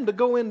for them to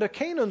go into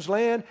Canaan's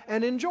land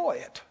and enjoy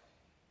it.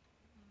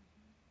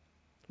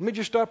 Let me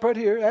just stop right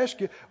here and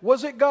ask you,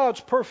 was it God's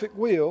perfect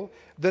will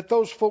that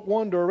those folk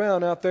wander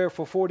around out there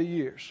for 40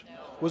 years? No.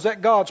 Was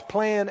that God's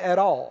plan at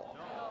all?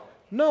 No.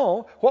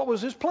 No. What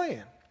was His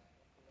plan?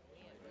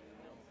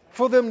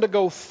 For them to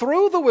go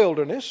through the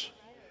wilderness,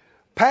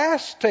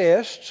 pass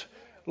tests,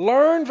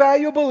 learn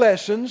valuable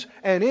lessons,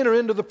 and enter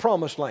into the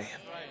promised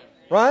land.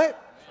 Right?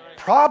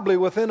 Probably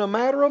within a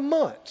matter of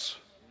months.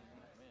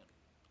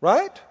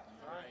 Right?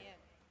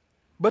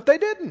 But they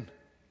didn't.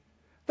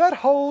 That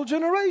whole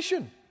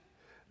generation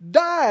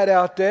died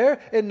out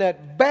there in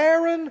that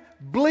barren,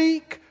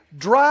 bleak,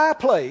 dry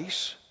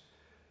place.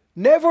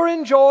 Never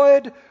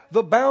enjoyed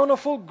the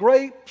bountiful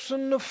grapes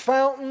and the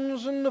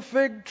fountains and the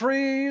fig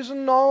trees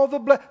and all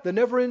the they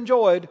never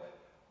enjoyed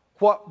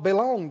what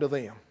belonged to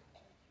them.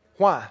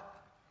 Why?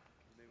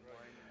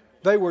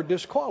 They were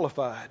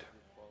disqualified.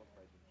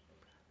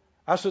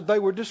 I said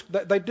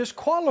they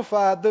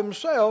disqualified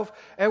themselves,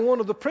 and one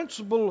of the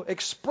principal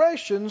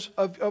expressions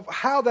of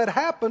how that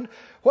happened,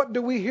 what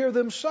do we hear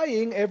them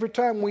saying every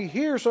time we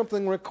hear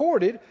something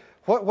recorded?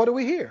 What do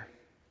we hear?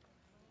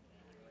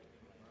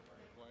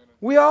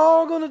 We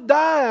all going to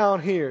die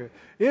out here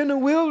in the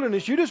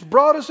wilderness. You just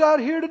brought us out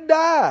here to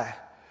die.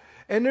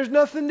 And there's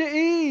nothing to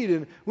eat.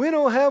 And we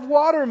don't have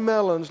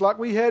watermelons like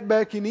we had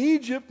back in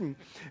Egypt.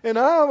 And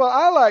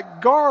I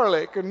like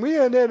garlic. And we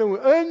had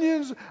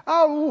onions.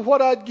 I don't know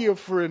what I'd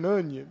give for an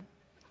onion.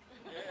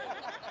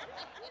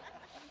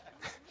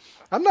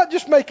 I'm not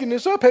just making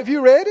this up. Have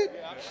you read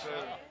it?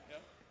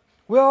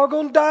 We're all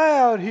going to die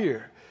out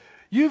here.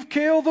 You've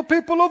killed the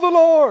people of the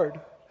Lord.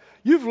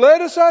 You've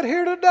led us out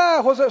here to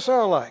die. What does that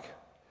sound like?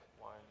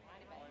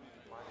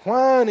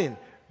 Whining,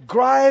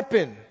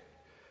 griping,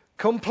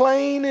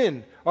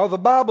 complaining. Or the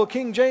Bible,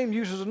 King James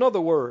uses another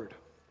word.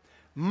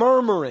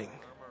 Murmuring.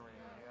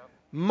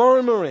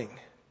 Murmuring.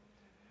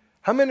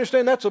 How many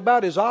understand that's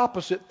about as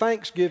opposite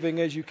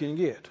thanksgiving as you can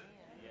get?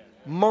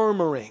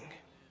 Murmuring.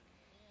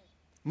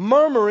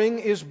 Murmuring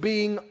is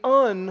being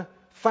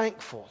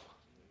unthankful.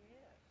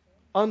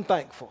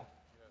 Unthankful.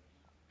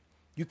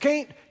 You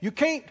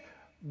can't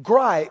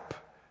gripe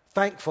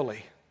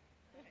thankfully.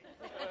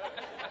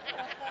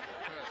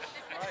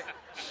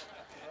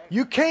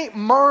 You can't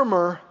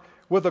murmur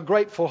with a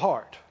grateful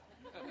heart.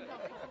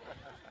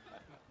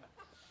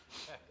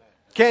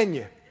 Can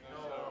you?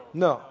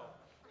 No.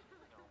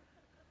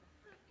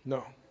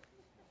 No.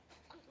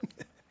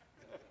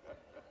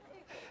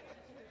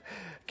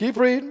 Keep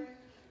reading.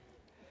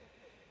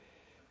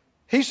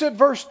 He said,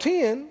 verse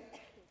 10,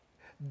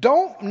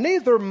 don't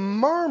neither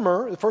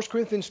murmur, 1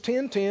 Corinthians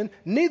 10:10,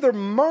 neither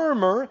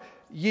murmur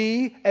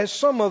ye as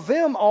some of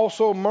them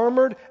also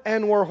murmured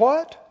and were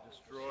what?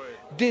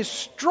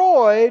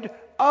 Destroyed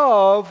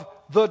of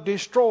the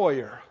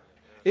destroyer.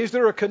 Is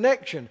there a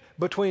connection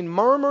between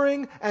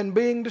murmuring and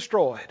being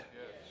destroyed?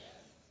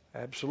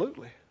 Yes.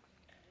 Absolutely.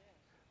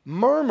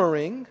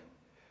 Murmuring,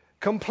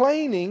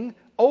 complaining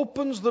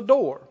opens the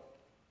door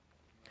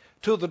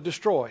to the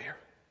destroyer.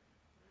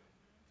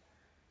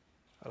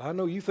 Well, I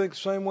know you think the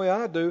same way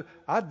I do.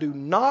 I do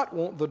not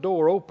want the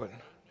door open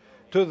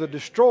to the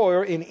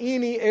destroyer in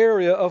any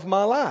area of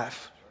my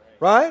life.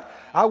 Right?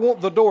 I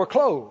want the door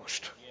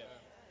closed.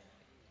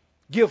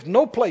 Give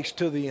no place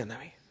to the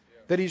enemy.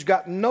 That he's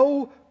got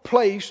no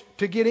place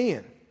to get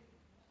in.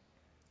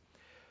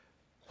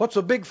 What's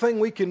a big thing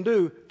we can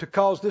do to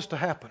cause this to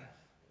happen?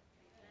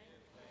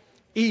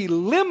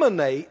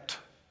 Eliminate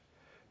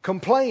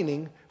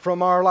complaining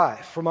from our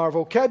life, from our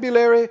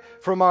vocabulary,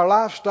 from our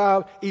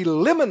lifestyle.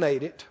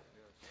 Eliminate it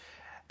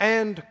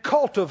and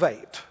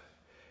cultivate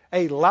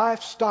a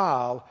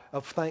lifestyle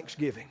of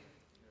thanksgiving.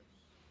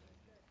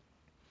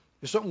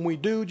 It's something we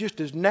do just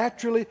as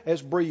naturally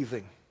as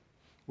breathing.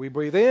 We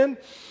breathe in.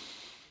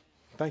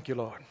 Thank you,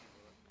 Lord.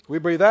 We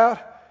breathe out.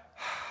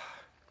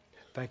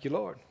 Thank you,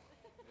 Lord.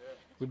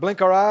 We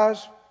blink our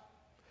eyes.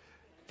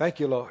 Thank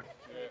you, Lord.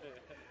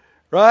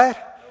 Right?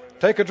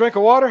 Take a drink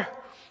of water.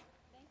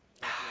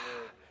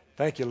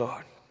 Thank you,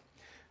 Lord.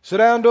 Sit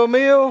down to a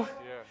meal.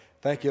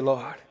 Thank you,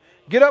 Lord.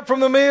 Get up from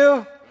the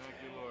meal.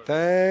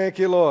 Thank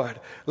you, Lord.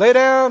 Lay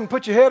down and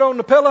put your head on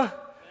the pillow.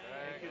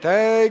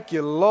 Thank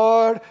you,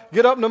 Lord.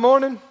 Get up in the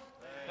morning.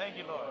 Thank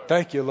you, Lord.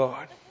 Thank you,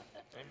 Lord.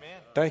 Amen.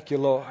 Thank you,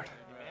 Lord.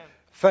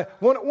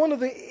 One of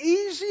the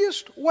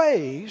easiest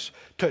ways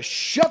to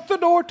shut the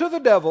door to the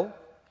devil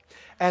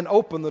and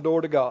open the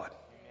door to God.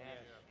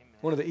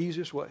 One of the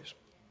easiest ways.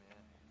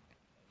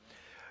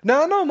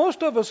 Now, I know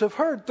most of us have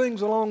heard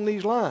things along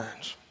these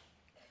lines,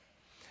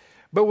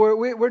 but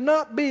we're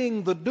not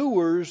being the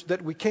doers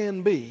that we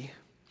can be,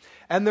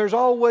 and there's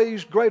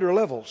always greater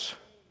levels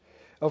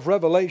of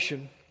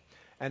revelation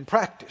and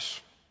practice.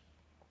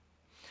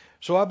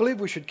 So I believe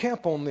we should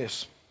camp on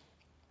this.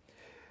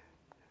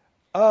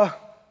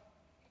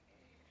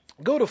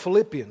 Go to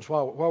Philippians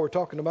while we're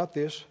talking about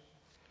this.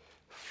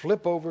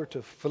 Flip over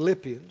to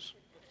Philippians.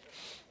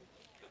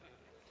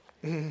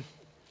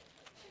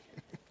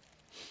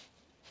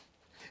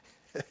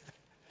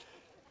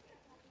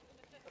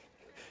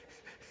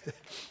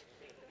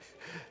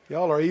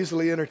 Y'all are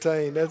easily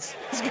entertained. That's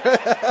good.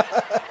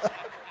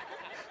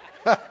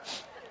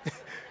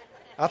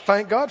 I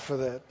thank God for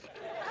that.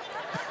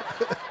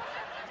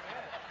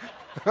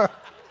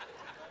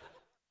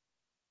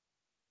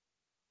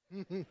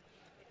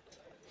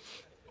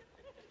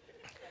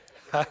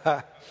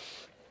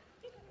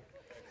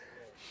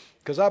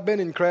 Because I've been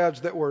in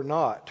crowds that were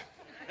not.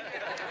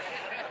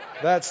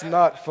 That's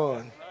not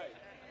fun.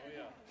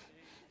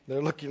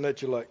 They're looking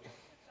at you like,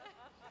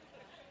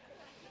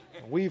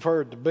 we've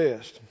heard the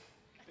best.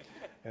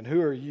 And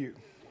who are you?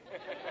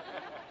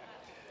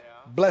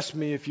 Bless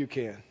me if you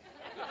can.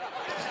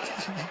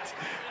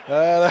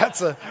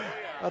 That's a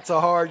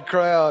hard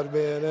crowd,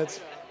 man. That's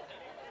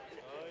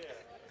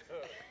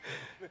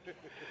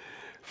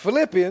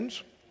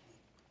Philippians,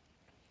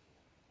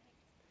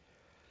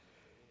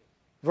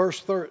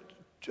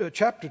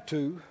 chapter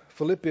 2,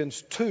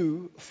 Philippians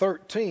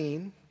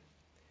 2:13.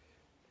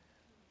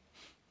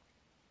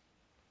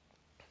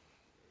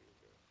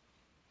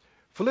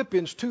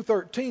 Philippians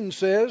 2:13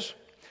 says,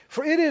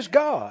 "For it is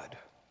God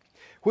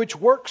which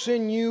works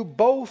in you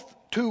both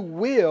to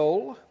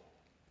will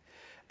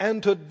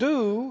and to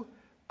do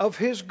of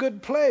His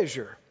good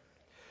pleasure."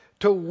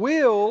 To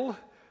will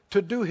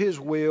to do His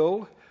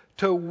will,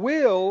 to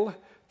will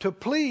to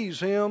please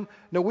Him.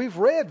 Now we've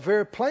read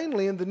very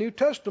plainly in the New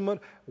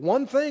Testament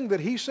one thing that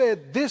He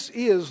said, this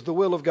is the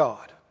will of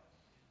God.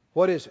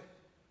 What is it?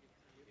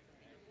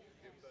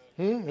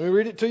 Let me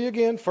read it to you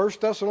again.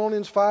 1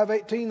 Thessalonians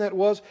 5:18, that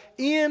was,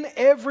 "In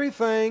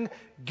everything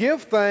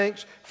give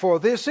thanks, for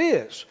this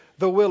is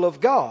the will of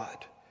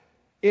God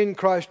in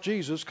Christ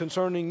Jesus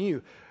concerning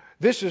you."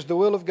 This is the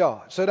will of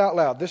God. Say it out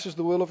loud. This is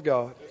the will of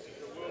God.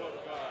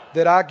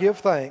 That I give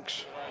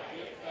thanks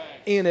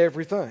in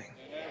everything.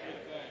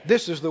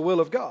 This is the will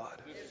of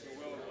God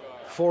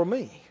for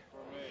me.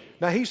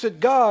 Now He said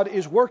God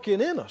is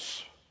working in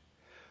us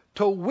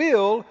to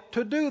will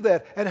to do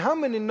that. And how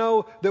many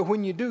know that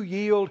when you do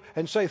yield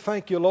and say,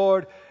 "Thank you,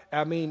 Lord,"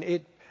 I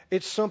mean,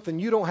 it's something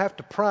you don't have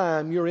to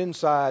prime your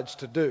insides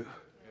to do.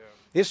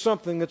 It's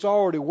something that's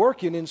already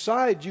working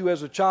inside you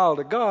as a child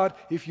of God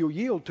if you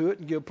yield to it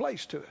and give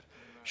place to it.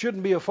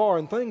 Shouldn't be a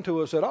foreign thing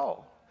to us at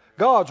all.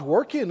 God's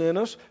working in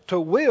us to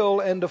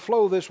will and to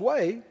flow this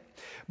way.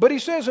 But He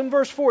says in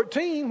verse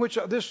 14, which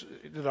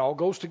it all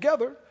goes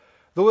together,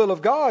 the will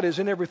of God is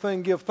in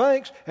everything give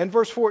thanks. And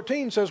verse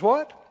 14 says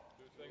what?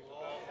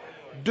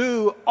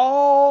 Do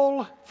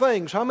all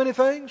things. How many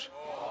things?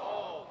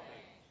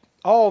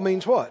 All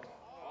means what?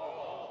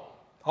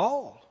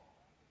 All.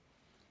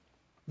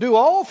 Do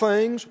all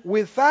things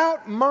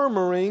without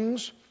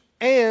murmurings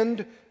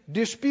and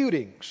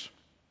disputings.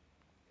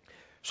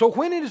 So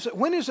when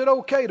is it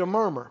okay to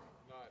murmur?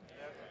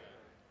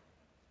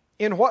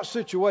 In what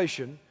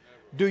situation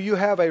do you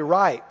have a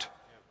right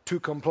to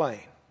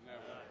complain?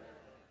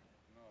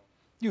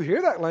 You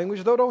hear that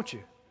language though, don't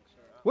you?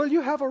 Well,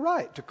 you have a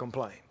right to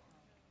complain.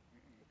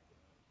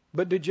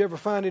 But did you ever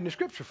find any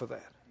scripture for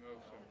that?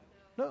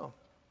 No.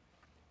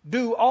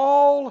 Do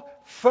all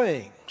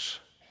things.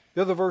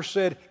 The other verse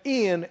said,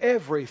 in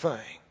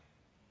everything.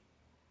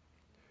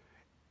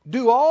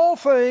 Do all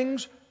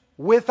things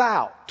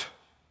without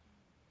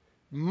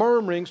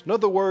murmurings. In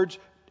other words,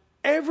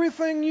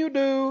 everything you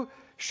do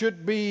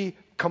should be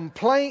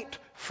complaint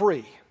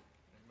free.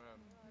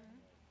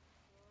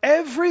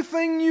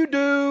 Everything you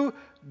do,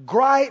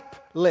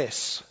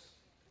 gripeless.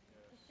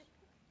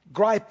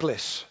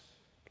 Gripeless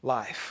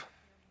life.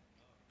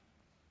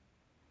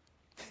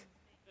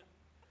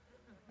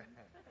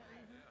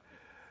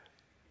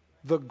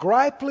 The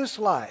gripeless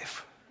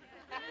life.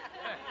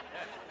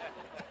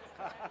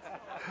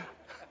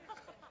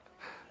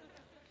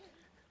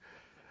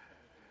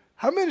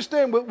 How many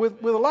understand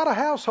with a lot of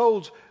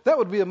households that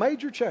would be a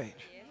major change,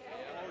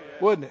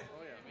 wouldn't it?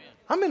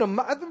 I mean,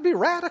 it would be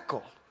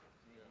radical.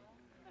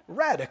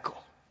 Radical.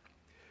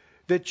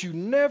 That you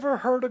never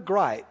heard a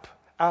gripe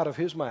out of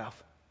his mouth.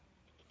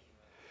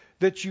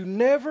 That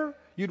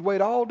you'd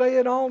wait all day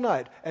and all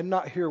night and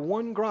not hear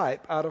one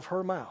gripe out of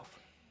her mouth.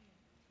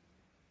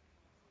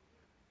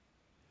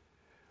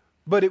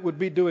 But it would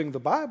be doing the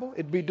Bible.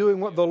 It'd be doing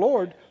what the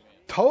Lord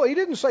told. He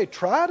didn't say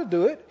try to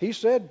do it. He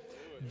said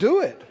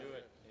do it.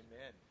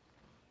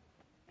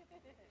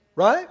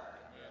 Right?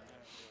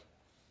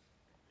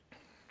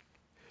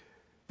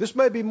 This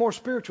may be more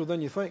spiritual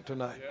than you think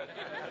tonight.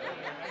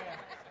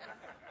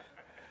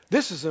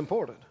 This is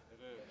important.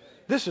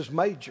 This is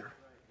major.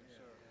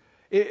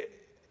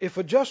 If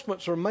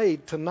adjustments are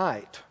made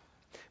tonight,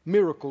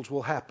 miracles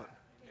will happen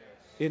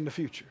in the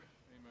future.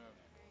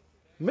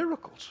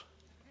 Miracles.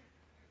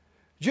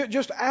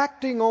 Just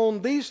acting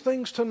on these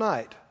things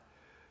tonight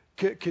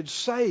could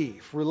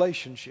save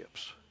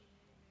relationships.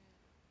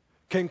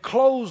 Can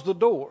close the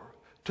door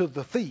to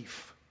the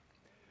thief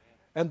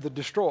and the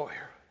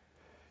destroyer.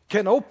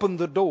 Can open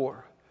the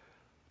door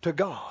to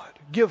God.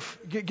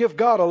 Give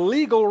God a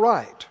legal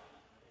right.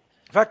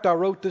 In fact, I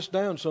wrote this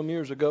down some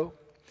years ago.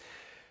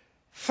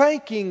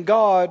 Thanking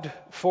God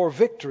for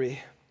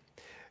victory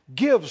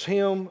gives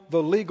Him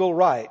the legal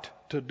right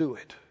to do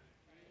it.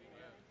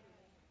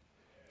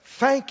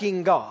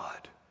 Thanking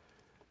God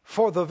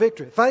for the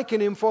victory, thanking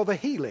Him for the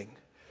healing,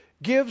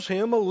 gives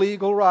Him a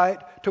legal right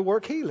to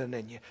work healing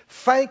in you.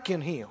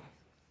 Thanking Him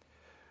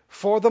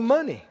for the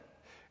money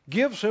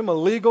gives Him a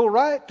legal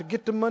right to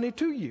get the money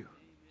to you.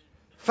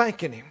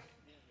 Thanking Him.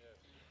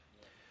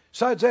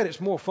 Besides that, it's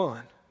more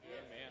fun.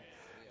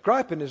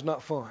 Griping is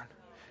not fun.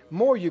 The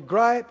more you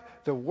gripe,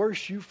 the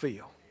worse you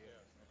feel.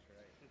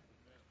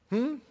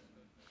 You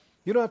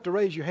don't have to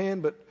raise your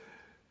hand, but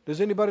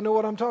does anybody know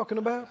what I'm talking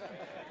about?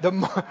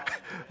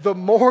 The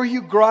more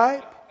you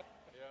gripe,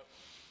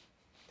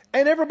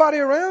 and everybody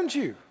around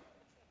you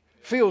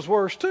feels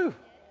worse too.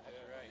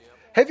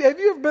 Have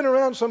you ever been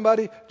around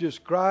somebody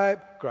just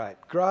gripe,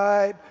 gripe,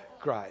 gripe,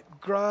 gripe,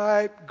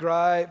 gripe,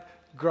 gripe,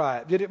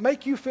 gripe? Did it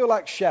make you feel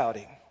like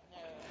shouting?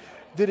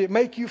 Did it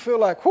make you feel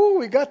like, whoo,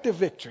 we got the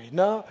victory?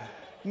 No.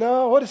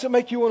 What does it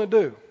make you want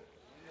to do?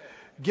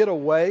 Get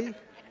away?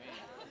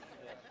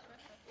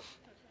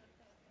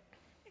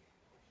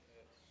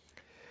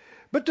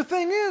 But the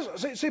thing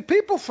is, see,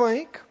 people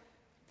think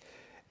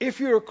if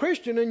you're a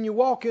Christian and you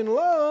walk in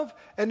love,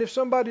 and if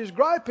somebody's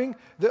griping,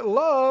 that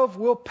love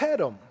will pet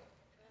them.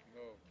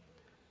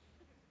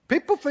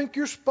 People think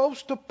you're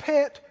supposed to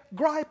pet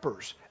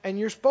gripers, and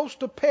you're supposed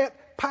to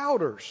pet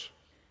pouters.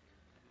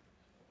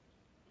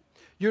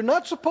 You're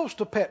not supposed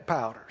to pet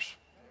pouters.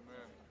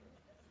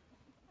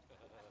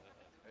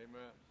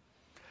 Amen.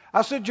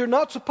 I said you're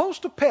not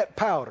supposed to pet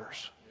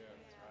pouters.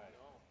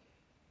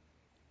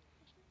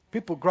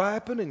 People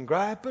griping and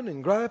griping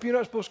and griping. You're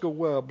not supposed to go,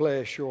 well,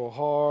 bless your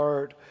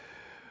heart.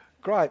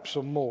 Gripe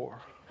some more.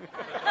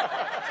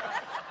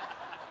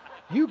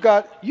 You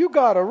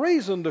got a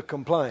reason to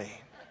complain.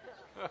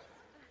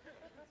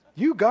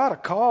 You got a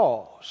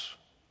cause.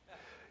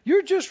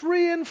 You're just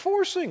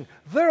reinforcing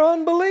their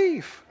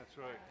unbelief. That's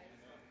right.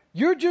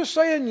 You're just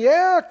saying,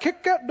 yeah,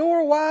 kick that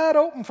door wide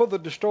open for the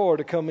destroyer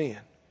to come in.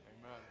 Amen.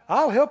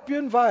 I'll help you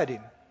invite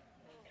him.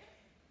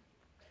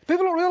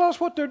 People don't realize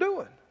what they're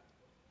doing.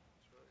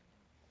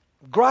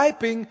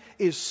 Griping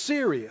is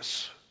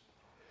serious.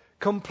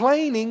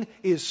 Complaining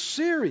is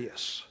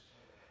serious.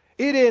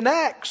 It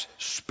enacts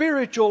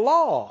spiritual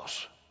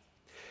laws.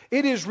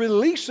 It is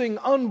releasing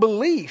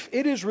unbelief.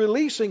 It is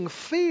releasing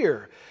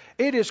fear.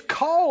 It is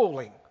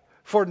calling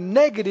for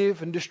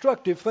negative and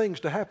destructive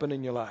things to happen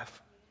in your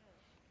life.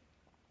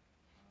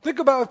 Think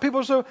about if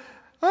people say,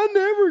 I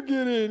never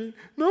get any.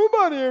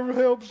 Nobody ever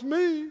helps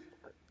me.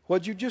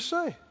 What'd you just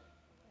say?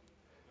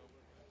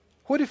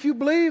 What if you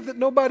believe that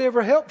nobody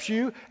ever helps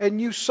you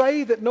and you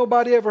say that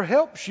nobody ever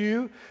helps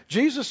you?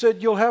 Jesus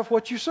said you'll have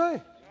what you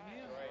say.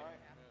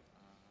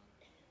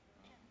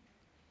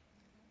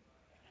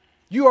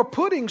 You are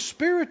putting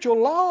spiritual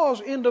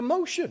laws into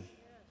motion.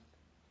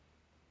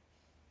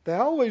 They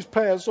always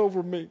pass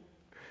over me.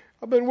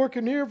 I've been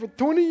working here for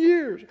 20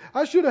 years.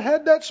 I should have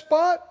had that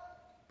spot.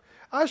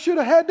 I should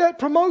have had that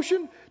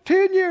promotion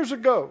 10 years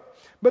ago.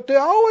 But they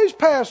always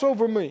pass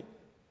over me.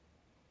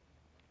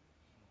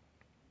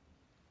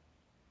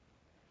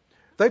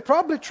 They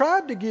probably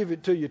tried to give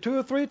it to you 2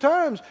 or 3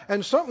 times,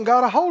 and something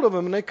got a hold of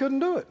them and they couldn't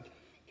do it.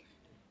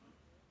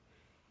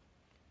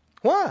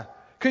 Why?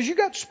 Because you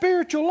got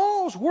spiritual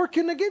laws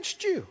working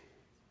against you.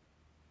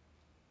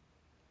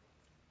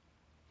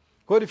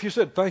 What if you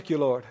said, thank you,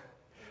 Lord.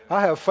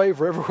 I have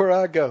favor everywhere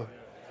I go.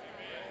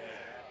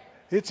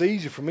 It's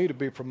easy for me to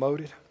be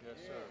promoted.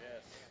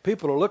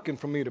 People are looking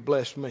for me to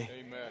bless me.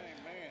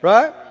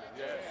 Right?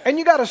 And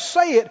you got to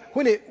say it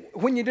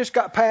when you just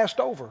got passed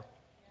over.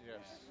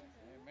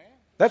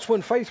 That's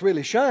when faith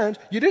really shines.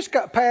 You just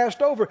got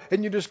passed over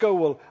and you just go,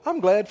 well,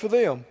 I'm glad for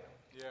them.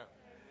 Yeah.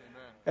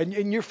 Amen.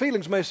 And your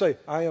feelings may say,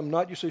 I am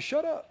not. You say,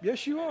 shut up.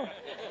 Yes, you are.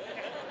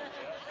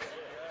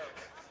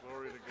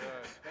 Glory to God.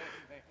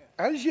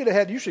 I just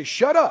had you say,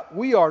 shut up.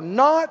 We are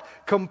not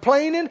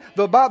complaining.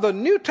 The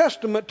New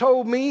Testament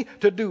told me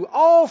to do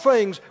all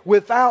things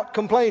without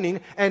complaining,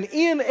 and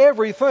in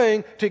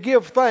everything to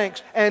give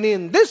thanks. And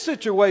in this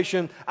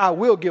situation, I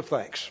will give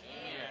thanks.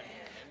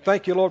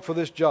 Thank you, Lord, for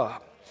this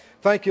job.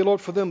 Thank you, Lord,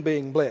 for them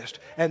being blessed.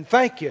 And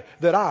thank you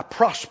that I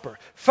prosper.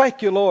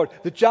 Thank you, Lord,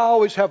 that I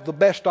always have the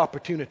best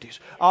opportunities.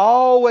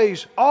 I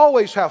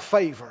always have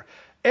favor.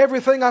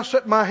 Everything I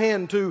set my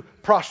hand to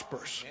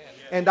prospers.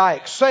 And I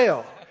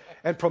excel.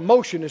 And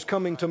promotion is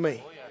coming to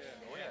me.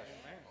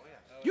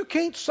 You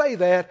can't say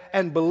that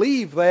and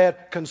believe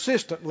that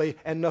consistently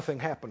and nothing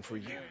happen for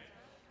you.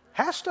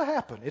 Has to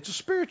happen. It's a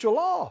spiritual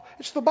law.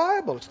 It's the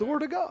Bible. It's the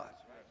Word of God.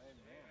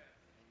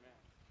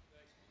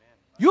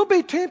 You'll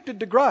be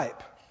tempted to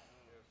gripe.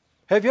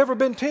 Have you ever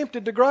been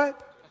tempted to gripe?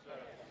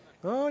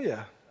 Oh,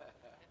 yeah.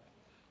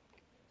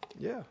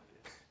 Yeah.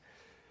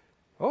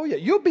 Oh, yeah.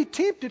 You'll be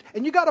tempted,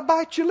 and you got to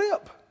bite your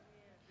lip.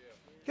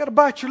 You got to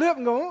bite your lip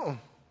and go,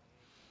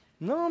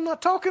 no, I'm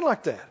not talking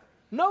like that.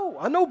 No,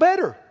 I know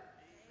better.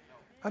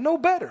 I know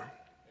better.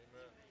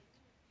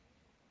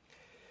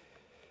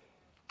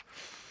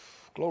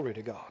 Glory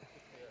to God.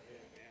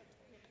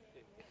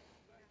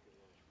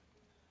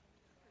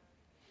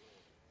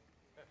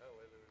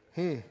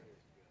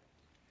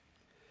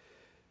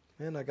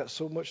 Man, I got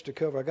so much to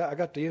cover. I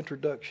got the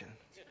introduction.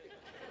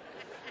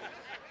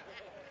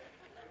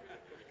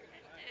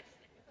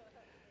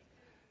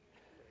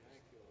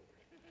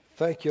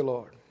 Thank you,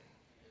 Lord.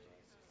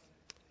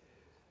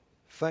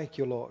 Thank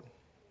you, Lord.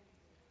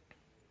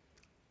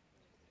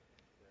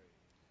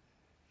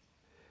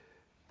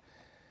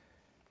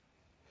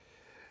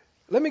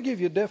 let me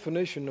give you a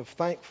definition of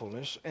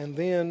thankfulness, and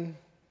then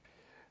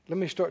let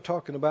me start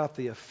talking about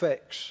the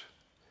effects.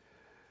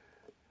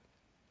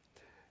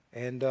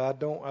 And I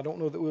don't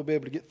know that we'll be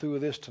able to get through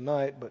this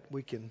tonight, but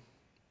we can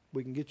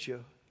get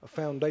you a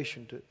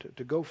foundation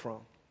to go from.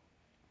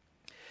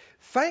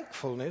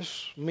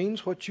 Thankfulness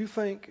means what you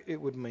think it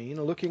would mean.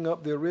 Looking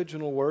up the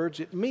original words,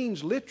 it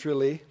means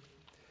literally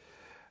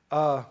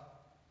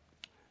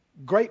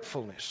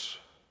gratefulness.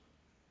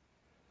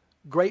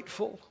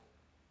 Gratefulness.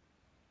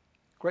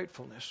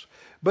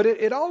 But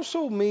it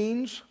also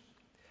means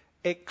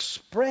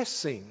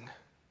expressing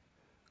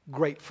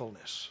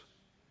gratefulness.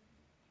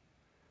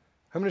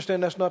 How many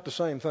understand that's not the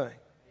same thing?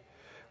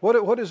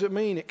 What does it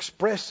mean,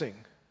 expressing?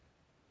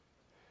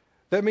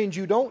 That means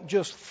you don't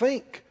just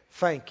think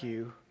thank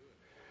you,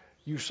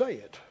 you say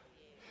it.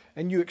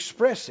 And you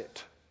express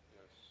it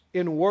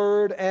in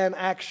word and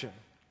action.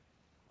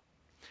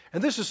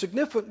 And this is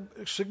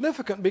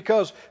significant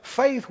because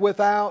faith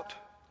without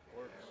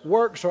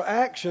works or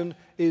action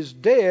is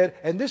dead,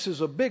 and this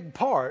is a big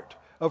part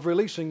of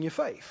releasing your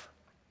faith.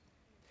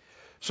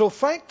 So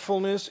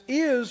thankfulness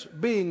is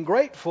being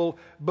grateful,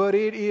 but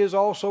it is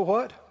also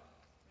what?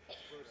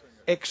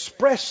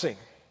 Expressing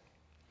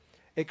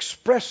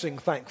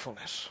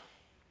thankfulness.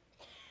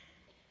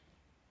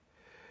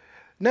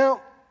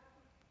 Now,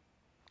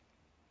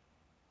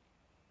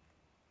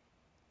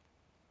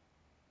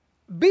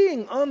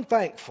 being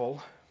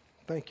unthankful,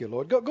 thank you,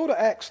 Lord. Go to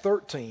Acts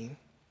 13.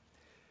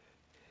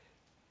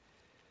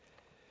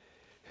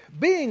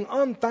 Being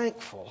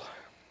unthankful,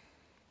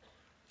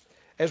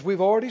 as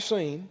we've already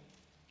seen,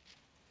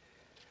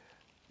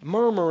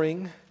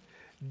 murmuring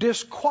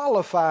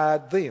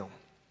disqualified them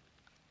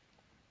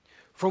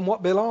from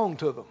what belonged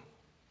to them.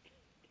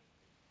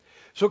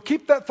 So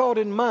keep that thought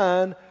in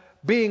mind.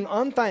 Being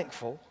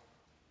unthankful,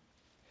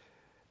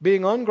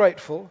 being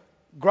ungrateful,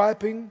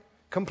 griping,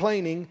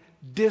 complaining,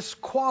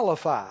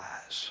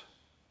 disqualifies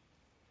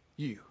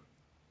you.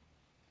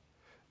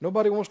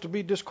 Nobody wants to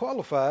be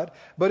disqualified,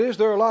 but is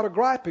there a lot of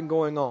griping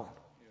going on?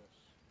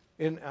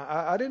 Yes.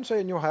 I didn't say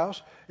in your house.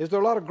 Is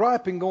there a lot of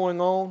griping going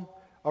on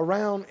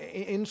around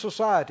in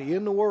society,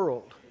 in the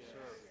world,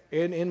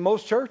 yes, in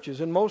most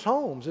churches, in most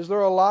homes? Is there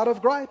a lot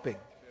of griping?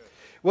 Yes.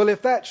 Well,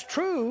 if that's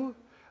true,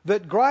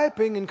 that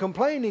griping and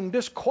complaining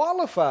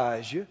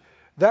disqualifies you,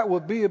 that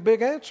would be a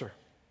big answer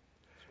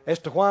as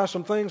to why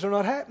some things are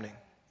not happening.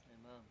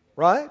 Amen.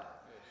 Right? Yes.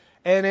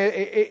 And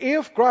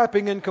if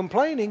griping and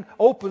complaining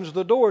opens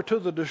the door to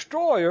the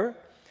destroyer,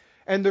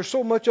 and there's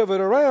so much of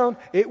it around,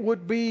 it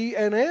would be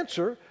an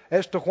answer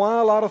as to why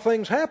a lot of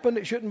things happen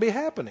that shouldn't be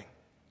happening.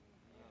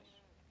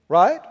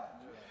 Right?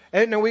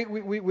 And now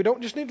we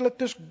don't just need to let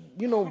this,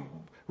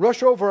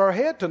 rush over our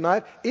head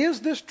tonight.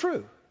 Is this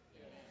true?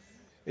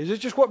 Is this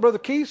just what Brother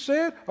Keith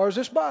said, or is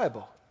this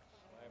Bible?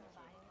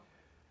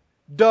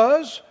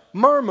 Does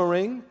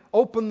murmuring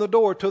open the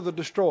door to the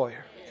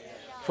destroyer?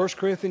 1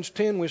 Corinthians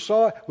 10, we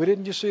saw it. We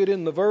didn't just see it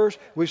in the verse.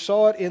 We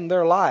saw it in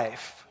their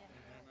life.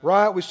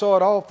 Right? We saw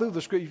it all through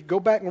the scripture. Go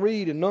back and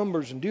read in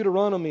Numbers and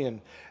Deuteronomy and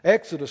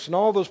Exodus and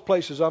all those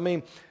places. I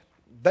mean,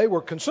 they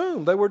were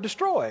consumed. They were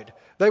destroyed.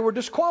 They were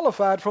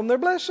disqualified from their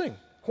blessing.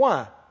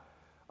 Why?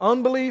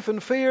 Unbelief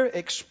and fear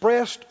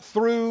expressed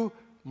through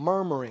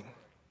murmuring.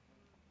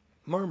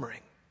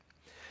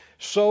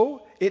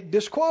 So it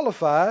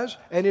disqualifies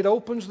and it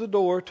opens the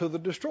door to the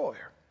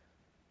destroyer.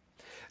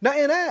 Now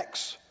in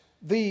Acts,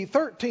 the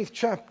 13th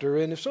chapter,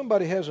 and if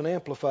somebody has an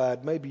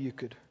amplified, maybe you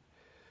could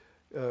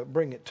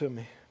bring it to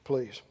me,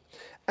 please.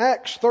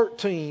 Acts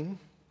 13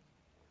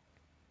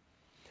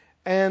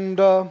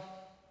 and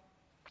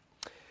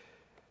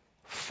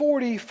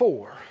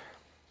 44.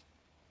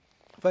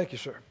 Thank you,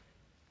 sir.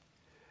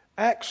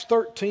 Acts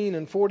 13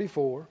 and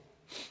 44.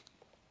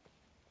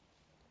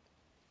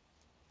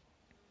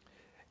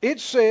 It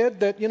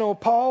said that,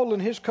 Paul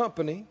and his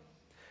company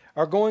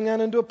are going out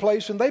into a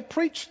place, and they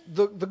preached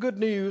the good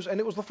news, and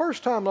it was the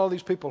first time all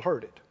these people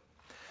heard it.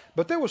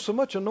 But there was so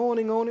much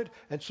anointing on it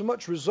and so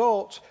much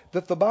results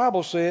that the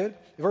Bible said,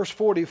 verse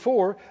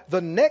 44,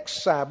 the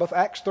next Sabbath,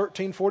 Acts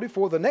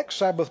 13:44, the next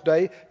Sabbath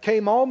day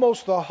came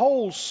almost the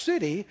whole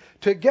city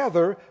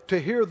together to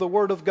hear the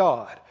word of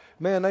God.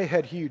 Man, they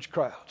had huge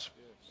crowds.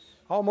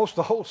 Almost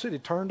the whole city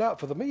turned out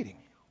for the meeting.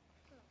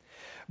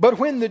 But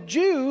when the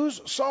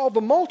Jews saw the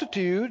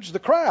multitudes, the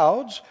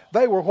crowds,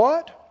 they were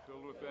what?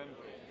 Filled with envy.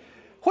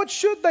 What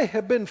should they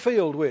have been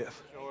filled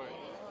with? Joy.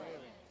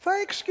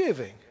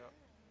 Thanksgiving.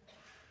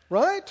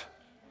 Right?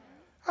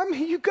 I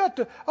mean, you got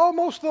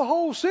almost the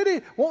whole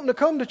city wanting to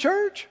come to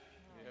church.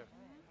 Yeah.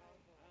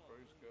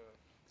 Praise God.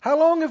 How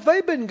long have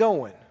they been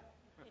going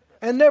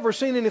and never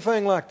seen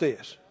anything like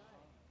this?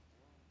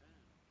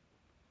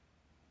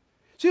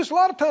 See, it's a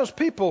lot of times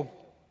people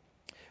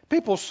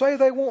say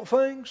they want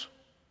things,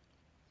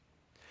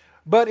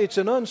 but it's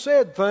an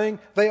unsaid thing.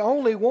 They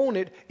only want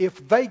it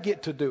if they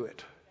get to do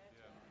it.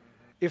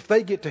 If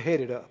they get to head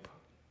it up.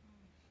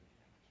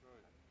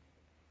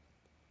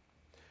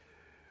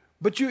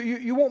 But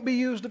you won't be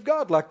used of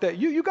God like that.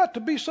 You got to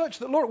be such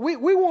that, Lord,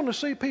 we want to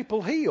see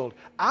people healed.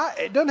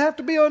 It doesn't have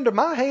to be under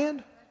my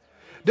hand.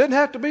 Doesn't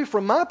have to be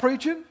from my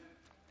preaching,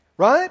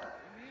 right?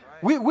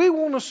 We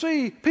want to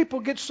see people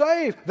get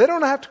saved. They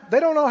don't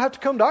all have to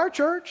come to our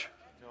church,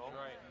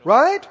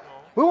 right?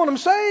 We want them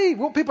saved.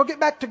 We want people to get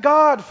back to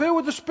God, filled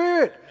with the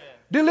Spirit,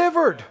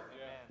 delivered,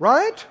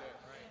 right?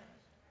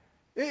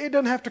 It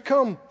doesn't have to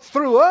come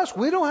through us.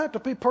 We don't have to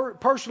be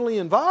personally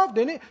involved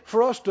in it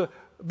for us to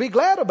be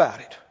glad about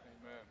it.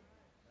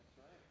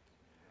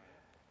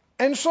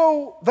 And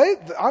so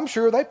I'm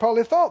sure they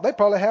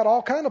probably had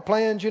all kind of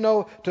plans,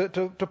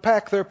 to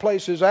pack their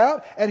places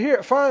out. And here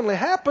it finally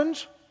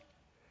happens,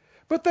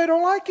 but they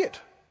don't like it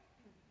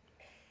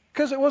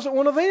because it wasn't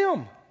one of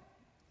them.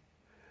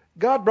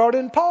 God brought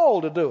in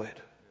Paul to do it.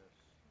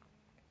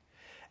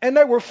 And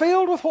they were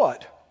filled with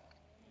what?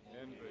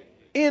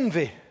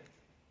 Envy.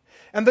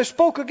 And they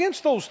spoke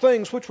against those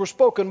things which were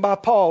spoken by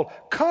Paul,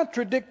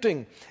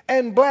 contradicting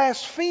and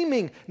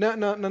blaspheming. Now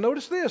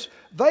notice this.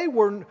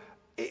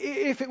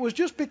 If it was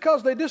just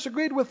because they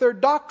disagreed with their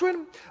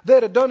doctrine,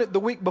 they'd have done it the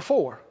week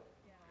before.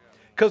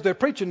 Because they're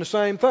preaching the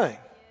same thing.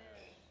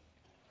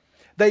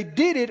 They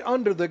did it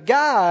under the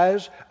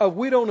guise of,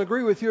 we don't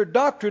agree with your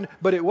doctrine,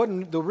 but it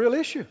wasn't the real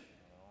issue.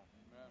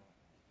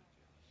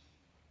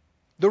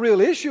 The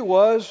real issue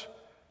was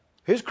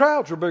his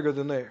crowds were bigger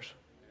than theirs.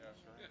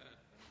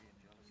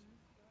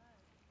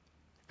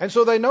 And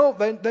so they know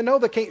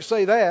they can't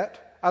say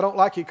that. I don't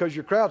like you because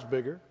your crowd's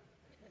bigger.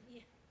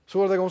 So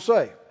what are they going to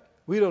say?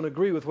 We don't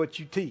agree with what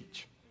you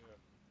teach.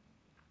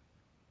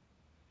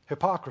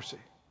 Hypocrisy.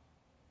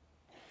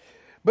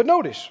 But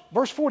notice,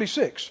 verse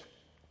 46.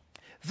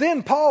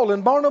 Then Paul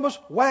and Barnabas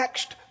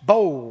waxed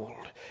bold.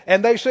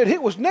 And they said,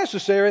 it was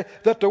necessary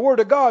that the word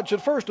of God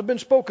should first have been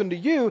spoken to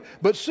you,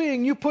 but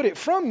seeing you put it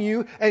from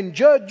you and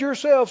judge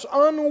yourselves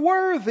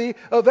unworthy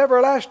of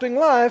everlasting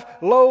life,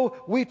 lo,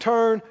 we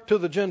turn to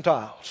the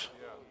Gentiles.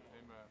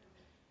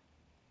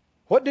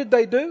 What did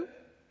they do?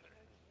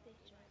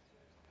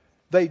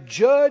 They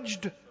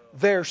judged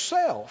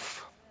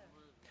theirself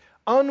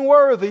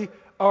unworthy,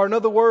 or in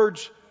other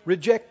words,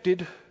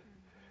 rejected,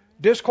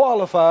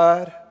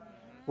 disqualified,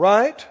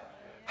 right?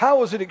 How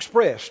was it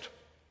expressed?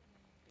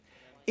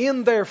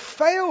 In their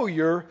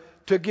failure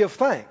to give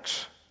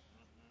thanks,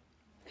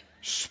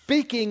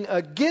 speaking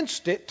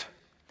against it,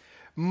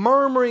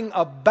 murmuring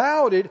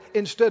about it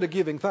instead of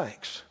giving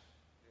thanks.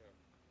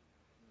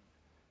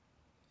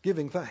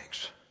 Giving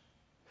thanks.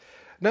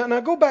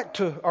 Now go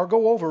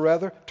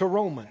over to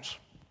Romans.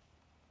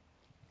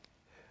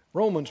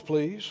 Romans,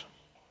 please.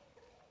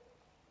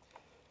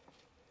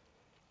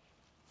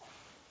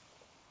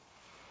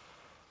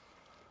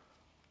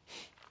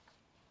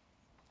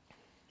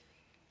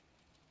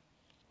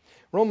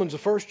 Romans, the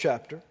first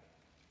chapter.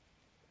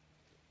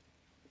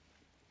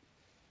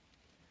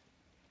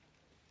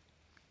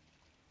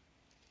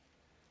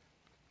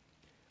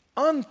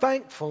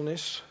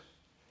 Unthankfulness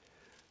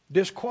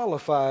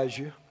disqualifies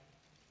you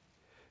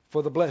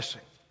for the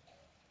blessing.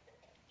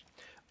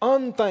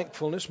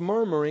 Unthankfulness,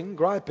 murmuring,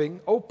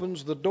 griping,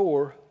 opens the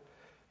door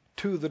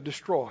to the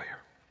destroyer.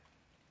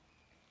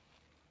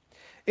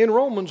 In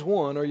Romans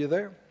 1, are you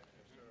there?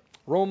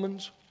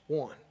 Romans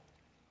 1.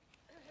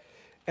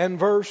 And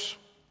verse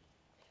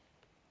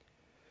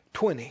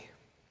 20.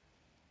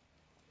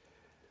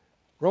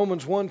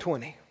 Romans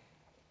 1:20.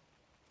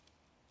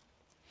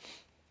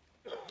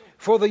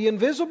 For the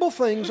invisible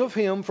things of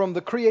him from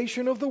the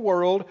creation of the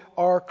world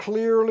are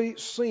clearly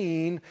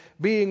seen,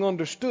 being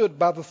understood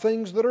by the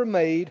things that are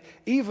made,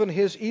 even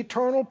his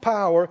eternal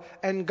power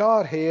and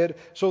Godhead,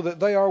 so that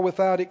they are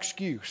without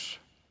excuse.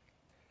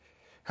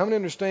 How many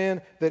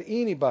understand that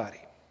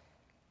anybody,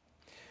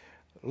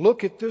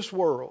 look at this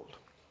world,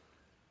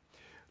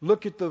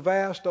 look at the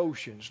vast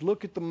oceans,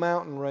 look at the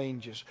mountain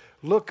ranges,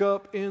 look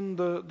up in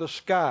the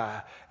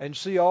sky and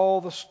see all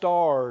the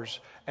stars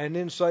and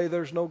then say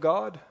there's no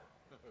God?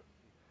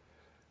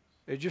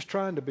 They're just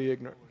trying to be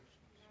ignorant.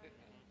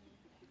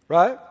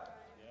 Right?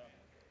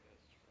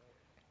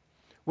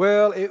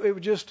 Well,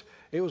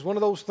 it was one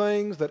of those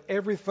things that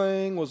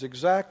everything was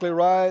exactly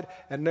right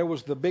and there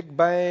was the Big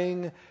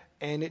Bang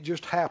and it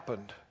just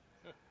happened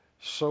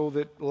so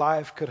that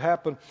life could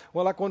happen.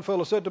 Well, like one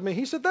fellow said to me,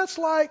 he said, that's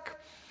like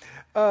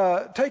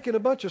taking a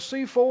bunch of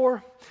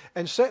C4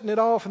 and setting it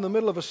off in the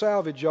middle of a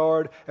salvage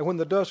yard, and when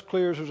the dust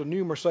clears, there's a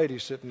new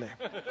Mercedes sitting there.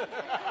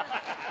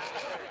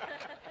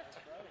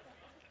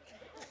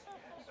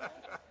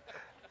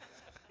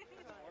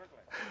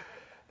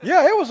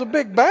 Yeah, it was a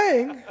big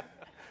bang.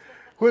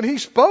 When he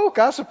spoke,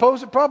 I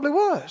suppose it probably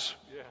was.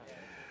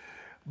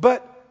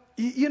 But,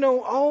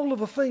 all of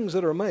the things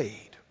that are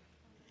made,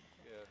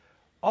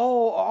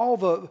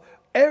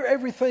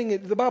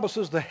 everything, the Bible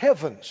says the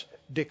heavens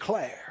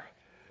declare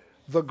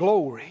the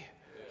glory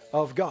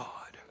of God.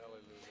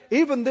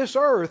 Even this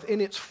earth in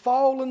its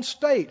fallen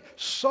state,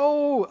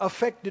 so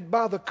affected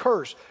by the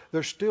curse,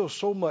 there's still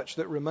so much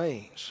that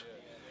remains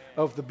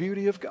of the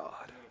beauty of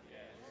God.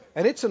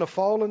 And it's in a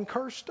fallen,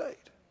 cursed state.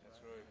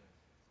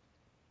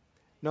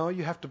 No,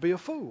 you have to be a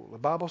fool, the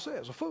Bible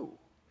says, a fool,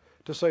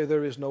 to say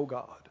there is no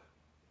God.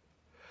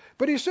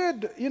 But he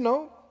said,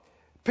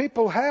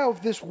 people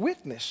have this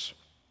witness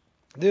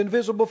The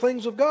invisible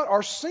things of God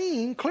are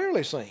seen,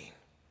 clearly seen,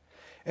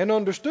 and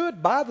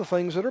understood by the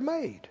things that are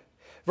made.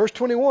 Verse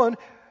 21,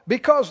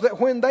 because that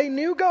when they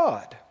knew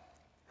God,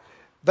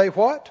 they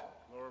what?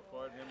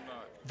 Glorified him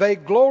not. They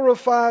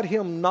glorified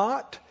him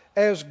not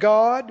as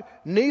God,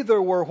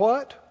 neither were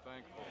what?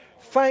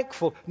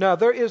 Thankful. Now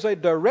there is a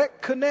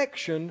direct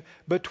connection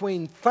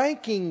between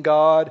thanking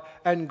God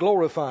and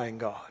glorifying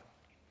God.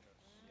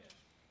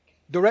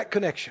 Direct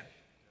connection.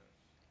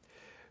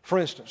 For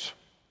instance,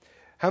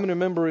 how many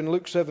remember in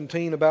Luke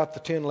 17 about the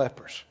 10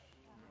 lepers?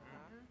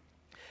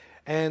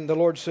 And the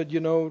Lord said,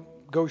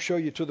 go show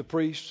you to the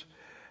priests.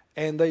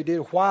 And they did.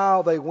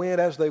 While they went,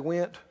 as they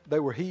went, they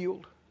were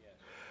healed.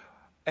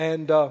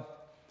 And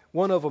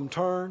one of them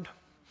turned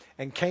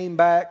and came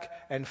back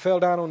and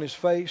fell down on his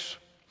face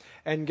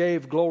and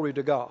gave glory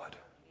to God.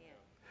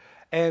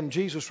 And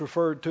Jesus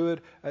referred to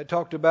it,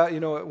 talked about,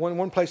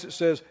 one place it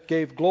says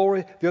gave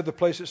glory, the other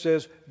place it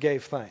says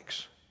gave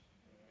thanks.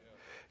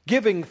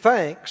 Giving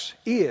thanks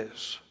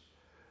is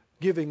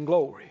giving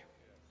glory.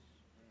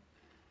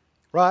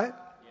 Right?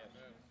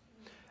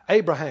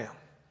 Abraham,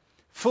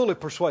 fully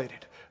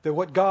persuaded that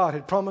what God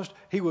had promised,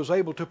 he was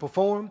able to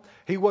perform.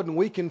 He wasn't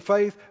weak in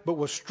faith, but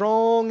was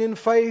strong in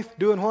faith.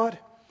 Doing what?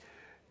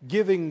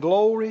 Giving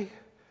glory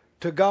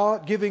to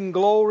God, giving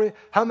glory.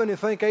 How many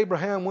think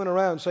Abraham went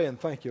around saying,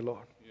 thank you,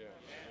 Lord?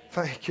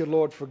 Thank you,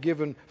 Lord, for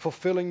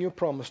fulfilling your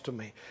promise to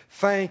me.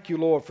 Thank you,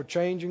 Lord, for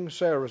changing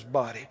Sarah's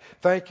body.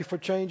 Thank you for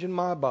changing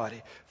my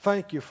body.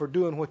 Thank you for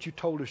doing what you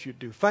told us you'd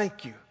do.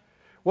 Thank you.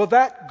 Well,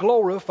 that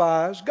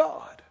glorifies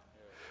God.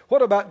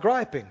 What about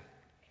griping?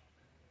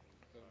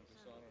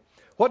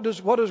 What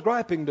does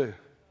griping do?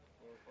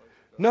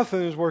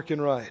 Nothing is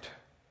working right.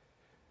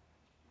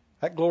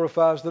 That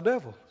glorifies the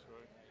devil.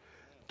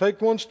 Take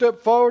one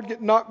step forward,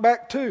 get knocked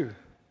back two.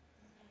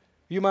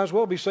 You might as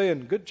well be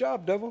saying, good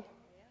job, devil.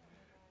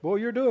 Boy,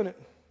 you're doing it.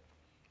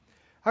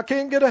 I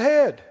can't get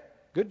ahead.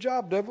 Good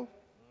job, devil.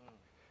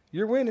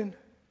 You're winning.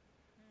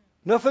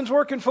 Nothing's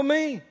working for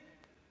me.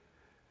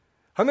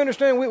 I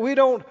understand we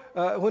don't,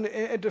 when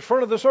at the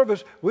front of the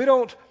service, we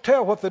don't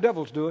tell what the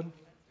devil's doing.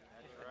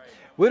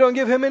 We don't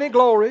give him any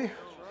glory.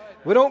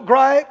 We don't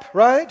gripe,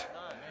 right?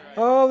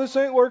 Oh, this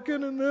ain't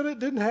working, and then it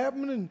didn't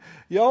happen, and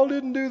y'all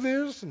didn't do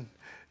this, and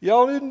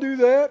y'all didn't do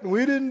that, and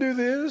we didn't do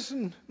this.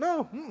 And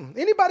no,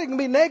 anybody can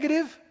be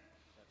negative.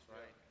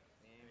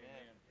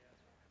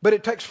 But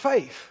it takes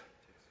faith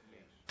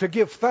to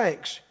give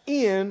thanks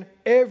in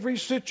every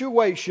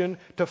situation,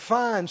 to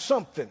find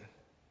something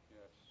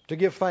to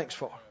give thanks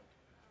for.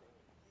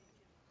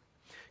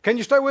 Can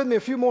you stay with me a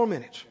few more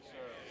minutes?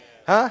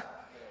 Huh?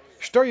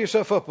 Stir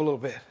yourself up a little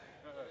bit.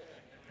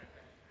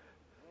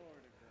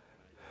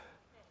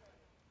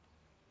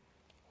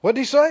 What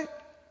did he say?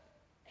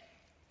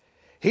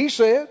 He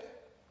said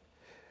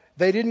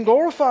they didn't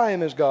glorify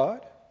him as God,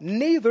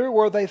 neither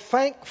were they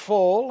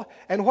thankful.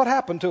 And what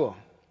happened to them?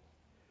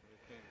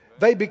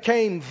 They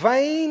became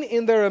vain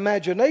in their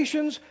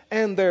imaginations,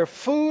 and their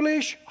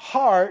foolish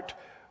heart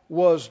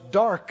was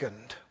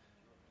darkened.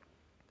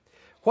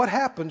 What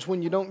happens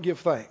when you don't give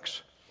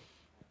thanks?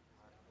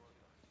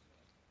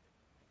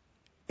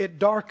 It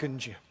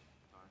darkens you.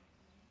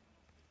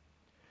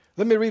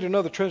 Let me read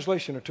another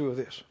translation or two of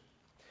this.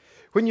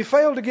 When you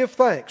fail to give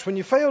thanks, when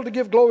you fail to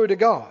give glory to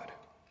God,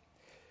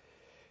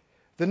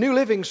 the New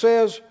Living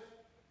says,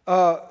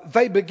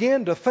 they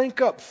began to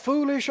think up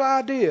foolish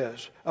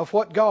ideas of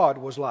what God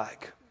was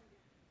like.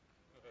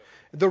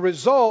 The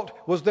result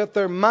was that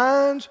their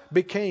minds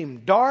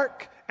became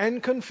dark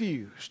and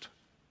confused.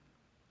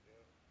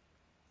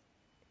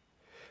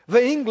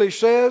 The English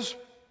says,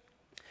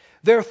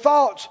 their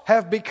thoughts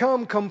have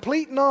become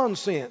complete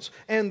nonsense,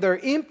 and their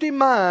empty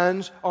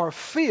minds are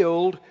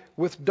filled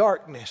with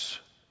darkness.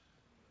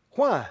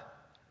 Why?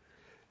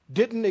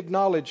 Didn't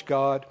acknowledge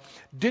God,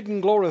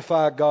 didn't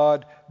glorify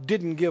God,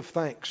 didn't give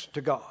thanks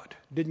to God,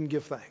 didn't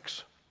give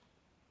thanks.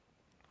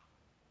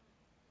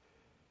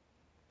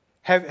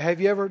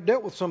 Have you ever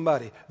dealt with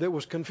somebody that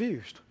was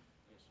confused?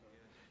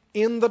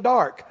 In the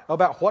dark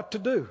about what to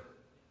do?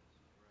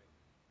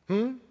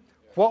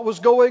 What was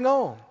going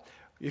on?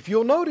 If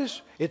you'll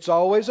notice, it's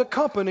always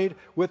accompanied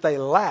with a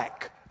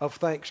lack of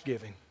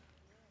thanksgiving.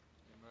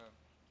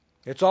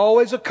 It's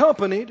always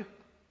accompanied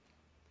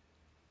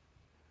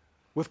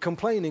with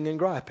complaining and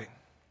griping.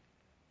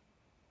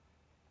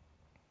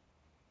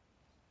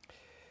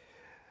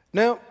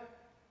 Now,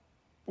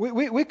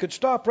 we could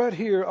stop right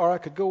here, or I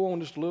could go on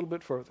just a little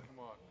bit further.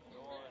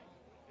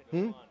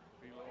 And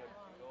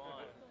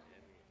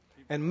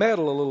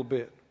meddle a little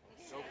bit.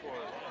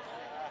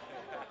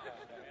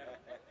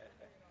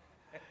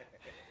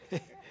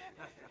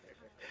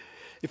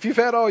 If you've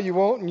had all you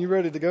want and you're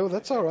ready to go,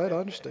 that's all right, I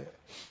understand.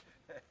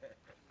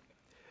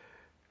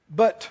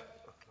 But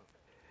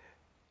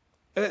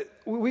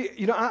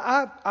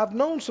I've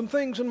known some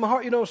things in my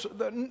heart.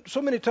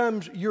 So many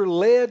times you're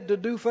led to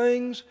do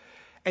things,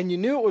 and you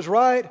knew it was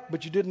right,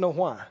 but you didn't know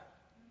why.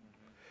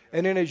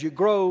 And then as you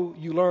grow,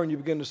 you learn. You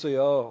begin to say,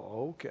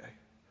 "Oh, okay,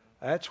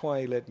 that's why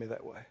He led me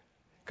that way,"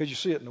 because you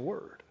see it in the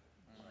Word.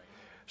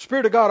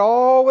 Spirit of God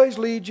always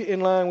leads you in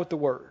line with the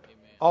Word.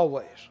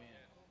 Always.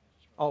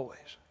 Always.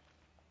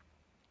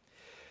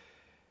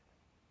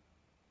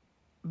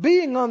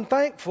 Being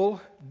unthankful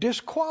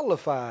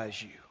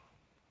disqualifies you.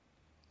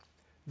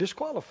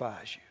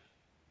 Disqualifies you.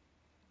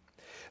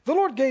 The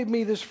Lord gave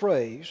me this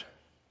phrase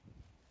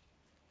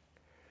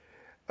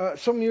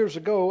some years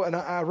ago, and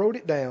I wrote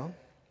it down.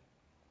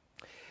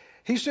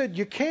 He said,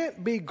 you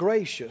can't be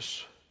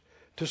gracious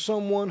to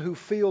someone who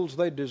feels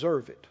they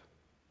deserve it.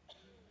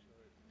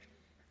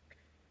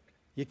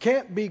 You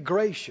can't be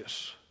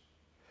gracious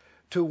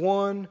to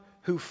one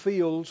who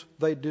feels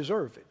they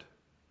deserve it.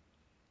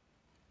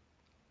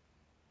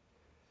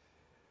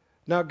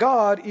 Now,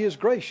 God is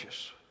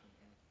gracious.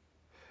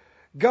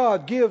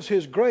 God gives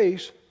His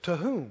grace to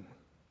whom?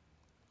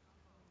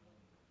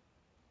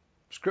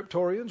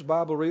 Scriptorians,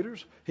 Bible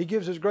readers. He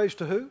gives His grace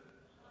to who?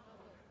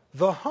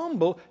 The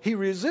humble. He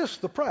resists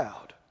the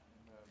proud.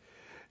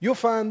 You'll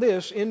find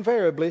this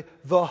invariably.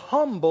 The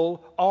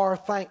humble are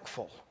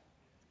thankful.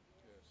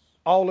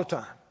 All the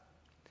time.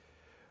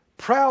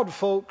 Proud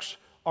folks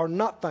are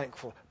not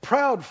thankful.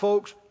 Proud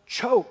folks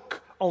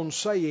choke on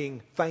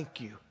saying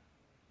thank you.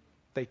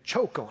 They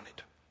choke on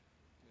it.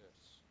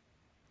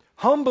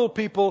 Humble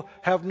people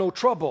have no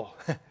trouble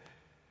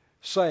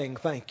saying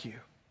thank you.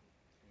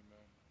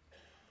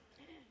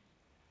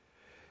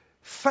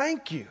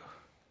 Thank you.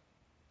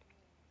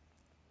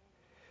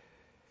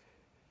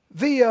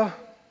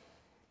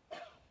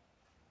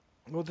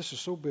 Well, this is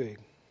so big.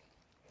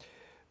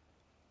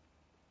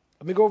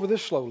 Let me go over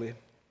this slowly.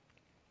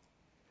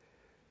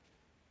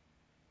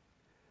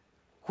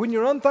 When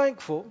you're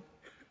unthankful,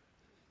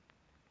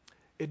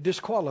 it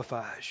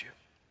disqualifies you.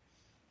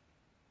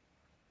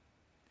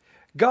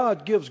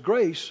 God gives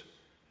grace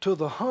to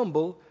the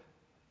humble,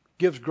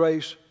 gives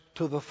grace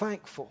to the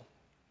thankful.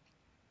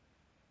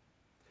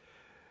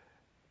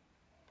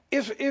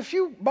 If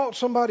you bought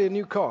somebody a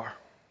new car,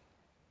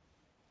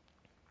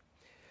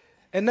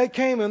 and they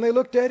came and they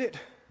looked at it,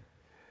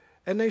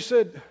 and they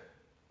said,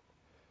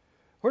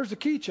 "Where's the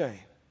keychain?"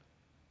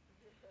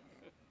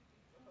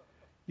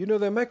 You know,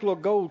 they make a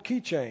little gold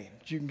keychain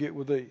that you can get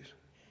with these.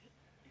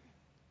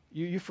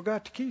 You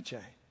forgot the keychain.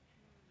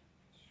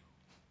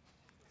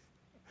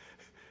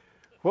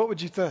 What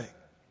would you think?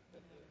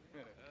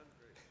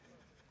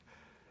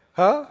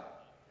 Huh?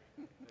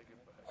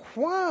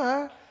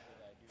 Why?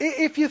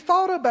 If you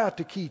thought about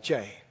the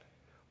keychain,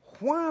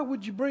 why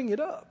would you bring it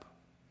up?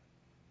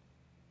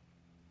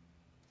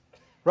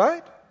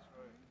 Right?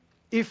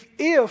 If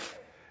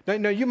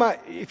now you might,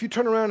 if you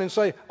turn around and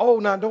say, "Oh,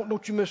 now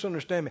don't you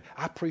misunderstand me.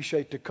 I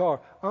appreciate the car."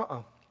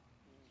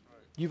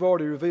 You've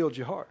already revealed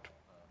your heart.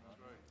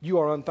 You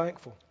are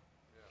unthankful.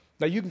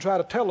 Now you can try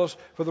to tell us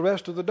for the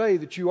rest of the day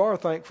that you are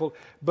thankful,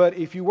 but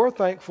if you were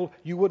thankful,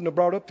 you wouldn't have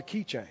brought up the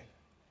keychain.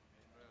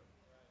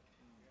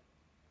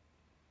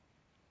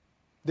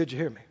 Did you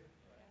hear me?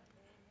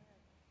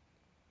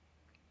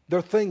 There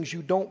are things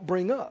you don't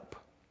bring up.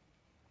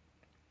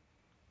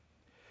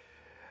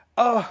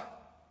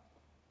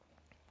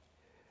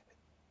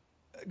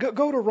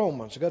 Go to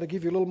Romans. I've got to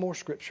give you a little more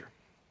scripture.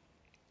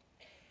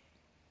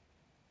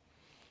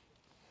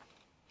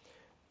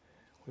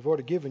 We've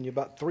already given you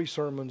about 3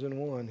 sermons in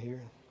one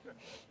here.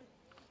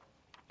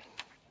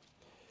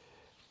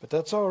 But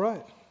that's all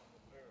right.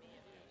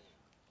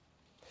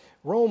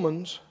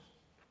 Romans,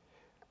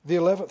 the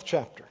 11th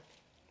chapter.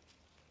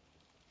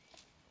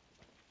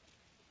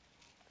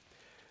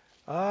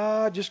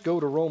 Just go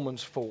to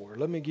Romans 4.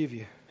 Let me give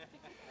you.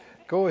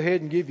 Go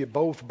ahead and give you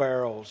both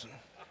barrels.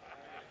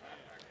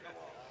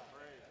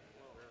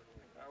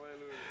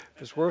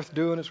 If it's worth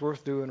doing, it's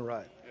worth doing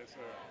right. Yes, sir.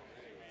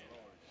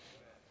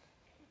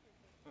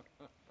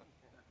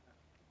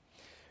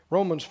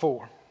 Romans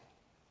 4,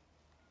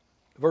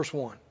 verse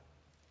 1.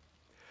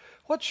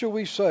 What shall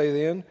we say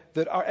then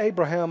that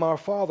Abraham our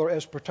father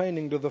as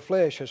pertaining to the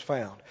flesh has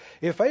found?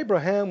 If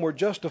Abraham were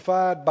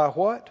justified by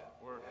what?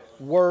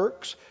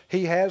 Works.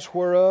 He has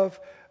whereof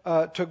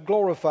to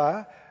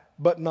glorify,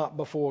 but not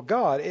before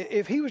God.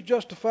 If he was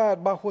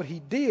justified by what he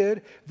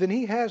did, then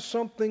he has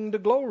something to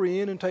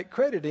glory in and take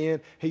credit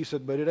in. He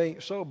said, but it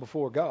ain't so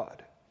before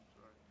God.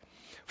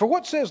 For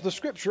what says the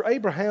Scripture?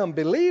 Abraham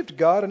believed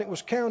God, and it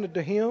was counted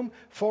to him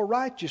for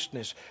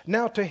righteousness.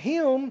 Now to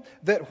him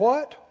that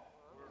what?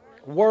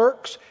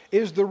 Works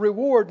is the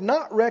reward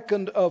not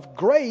reckoned of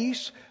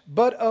grace,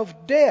 but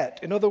of debt.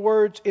 In other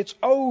words, it's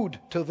owed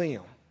to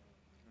them.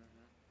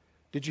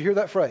 Did you hear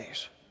that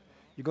phrase?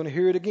 You're going to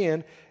hear it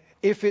again.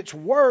 If it's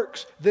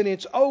works, then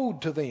it's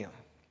owed to them.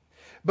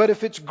 But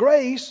if it's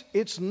grace,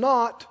 it's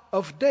not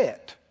of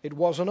debt. It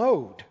wasn't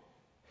owed.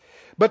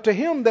 But to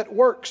him that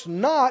works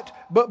not,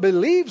 but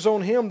believes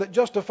on him that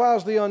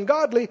justifies the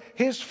ungodly,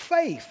 his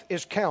faith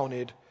is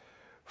counted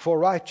for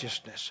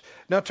righteousness.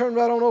 Now turn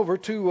right on over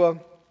to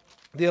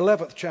the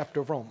 11th chapter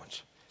of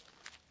Romans.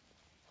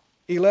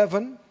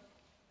 11.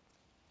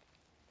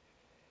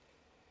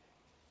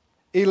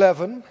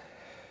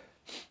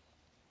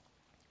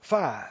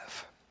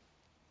 5.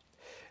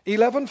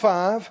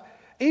 11:5.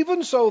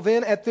 Even so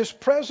then, at this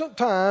present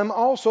time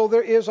also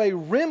there is a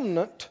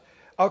remnant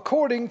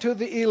according to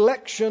the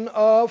election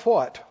of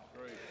what?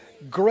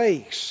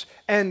 Grace.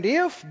 And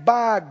if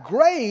by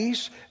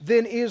grace,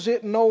 then is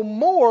it no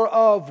more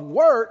of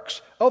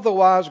works,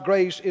 otherwise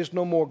grace is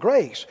no more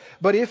grace.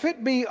 But if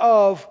it be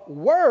of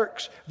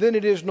works, then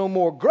it is no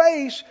more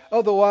grace,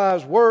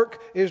 otherwise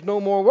work is no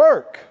more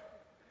work.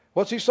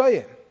 What's he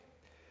saying?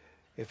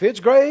 If it's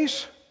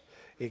grace,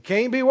 it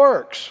can't be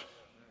works,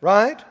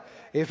 right?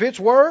 If it's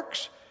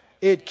works,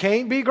 it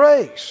can't be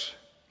grace.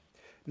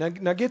 Now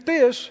get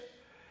this.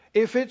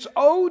 If it's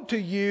owed to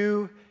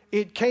you,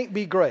 it can't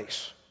be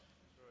grace.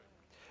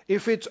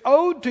 If it's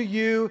owed to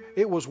you,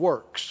 it was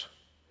works.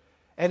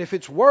 And if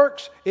it's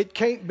works, it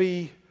can't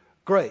be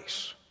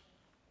grace.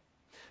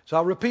 So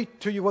I'll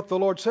repeat to you what the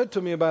Lord said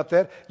to me about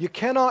that. You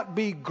cannot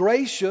be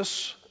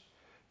gracious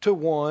to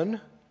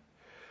one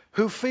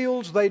who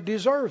feels they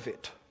deserve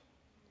it.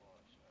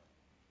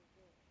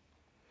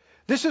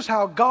 This is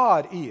how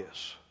God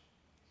is.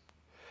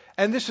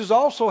 And this is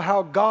also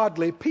how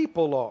godly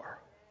people are.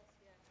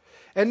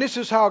 And this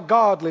is how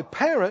godly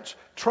parents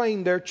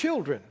train their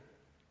children.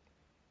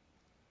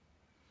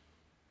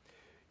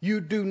 You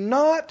do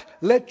not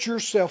let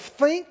yourself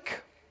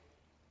think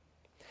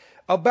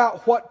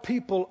about what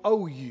people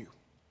owe you.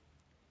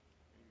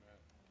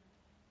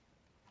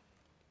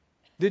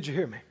 Did you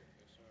hear me?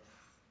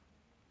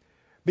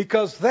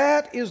 Because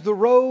that is the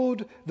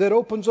road that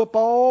opens up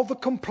all the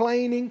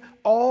complaining,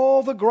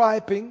 all the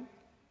griping.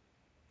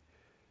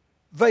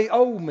 They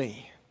owe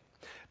me.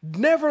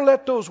 Never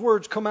let those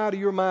words come out of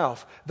your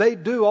mouth. They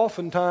do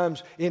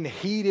oftentimes in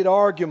heated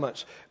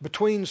arguments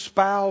between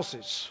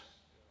spouses,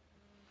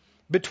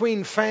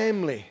 between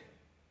family.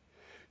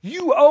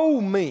 You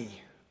owe me.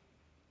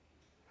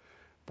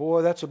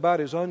 Boy, that's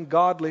about as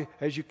ungodly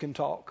as you can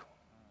talk.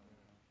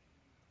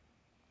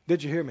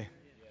 Did you hear me?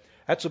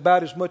 That's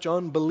about as much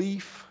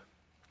unbelief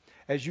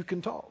as you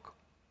can talk.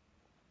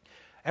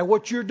 And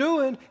what you're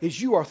doing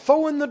is you are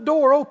throwing the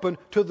door open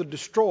to the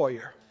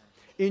destroyer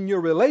in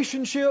your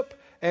relationship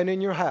and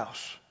in your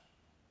house.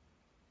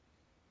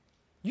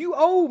 You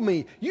owe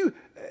me. You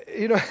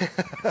know,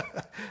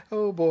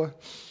 oh boy,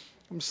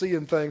 I'm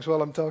seeing things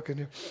while I'm talking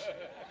here.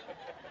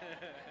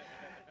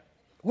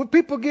 When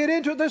people get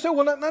into it, they say,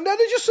 well, now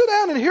just sit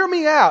down and hear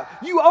me out.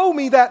 You owe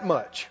me that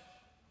much.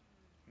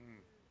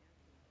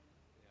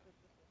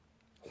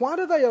 Why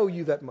do they owe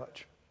you that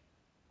much?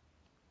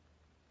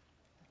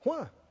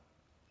 Why?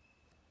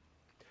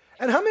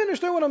 And how many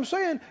understand what I'm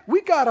saying?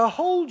 We got a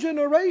whole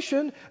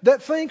generation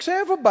that thinks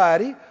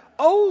everybody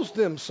owes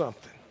them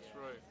something.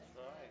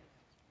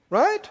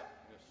 Right?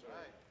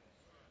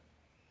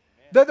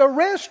 That a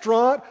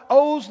restaurant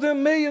owes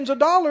them millions of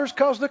dollars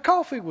because the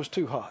coffee was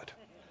too hot.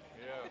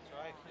 Yeah. That's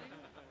right.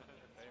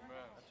 Amen.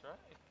 That's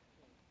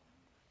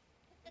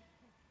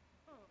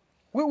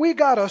right. We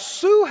got a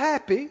sue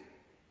happy,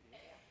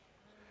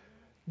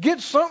 get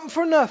something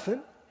for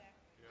nothing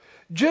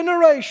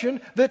generation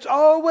that's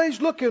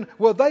always looking,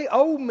 well, they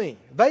owe me.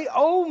 They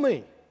owe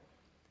me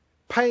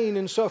pain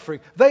and suffering.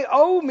 They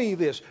owe me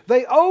this.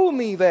 They owe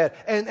me that.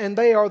 And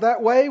they are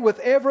that way with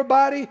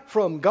everybody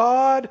from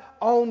God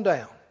on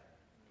down.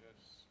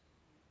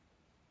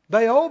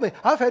 They owe me.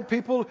 I've had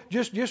people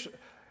just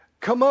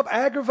come up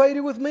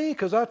aggravated with me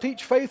because I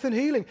teach faith and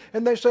healing.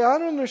 And they say, I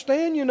don't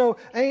understand,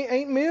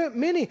 ain't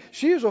many.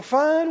 She was a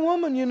fine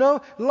woman,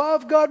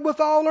 loved God with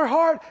all her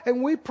heart.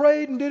 And we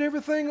prayed and did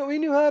everything that we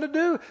knew how to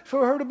do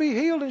for her to be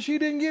healed, and she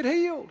didn't get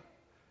healed.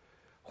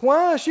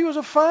 Why? She was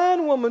a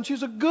fine woman.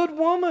 She's a good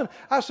woman.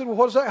 I said, well,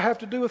 what does that have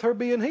to do with her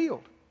being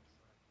healed?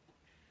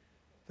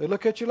 They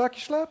look at you like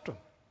you slapped them.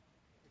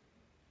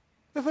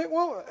 They think,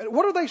 well,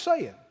 what are they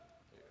saying?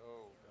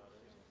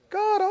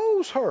 God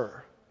owes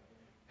her.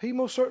 He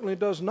most certainly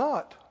does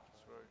not.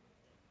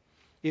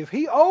 If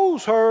He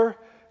owes her,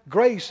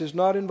 grace is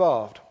not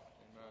involved.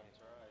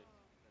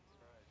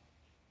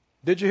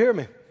 Did you hear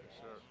me?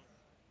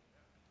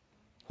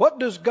 What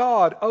does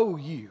God owe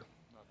you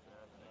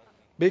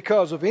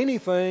because of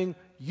anything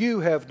you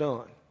have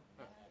done?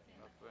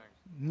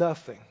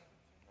 Nothing.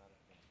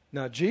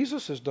 Now,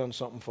 Jesus has done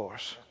something for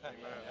us.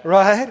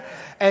 Right?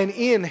 And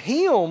in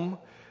Him,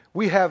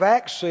 we have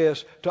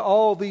access to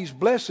all these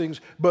blessings,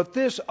 but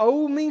this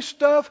owe me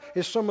stuff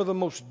is some of the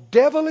most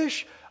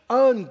devilish,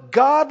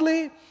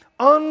 ungodly,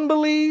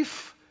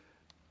 unbelief,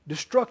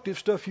 destructive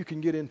stuff you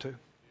can get into.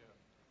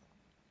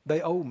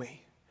 They owe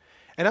me.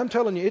 And I'm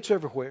telling you, it's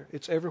everywhere.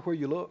 It's everywhere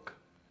you look.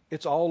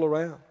 It's all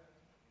around.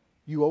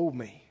 You owe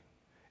me.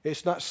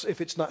 It's not,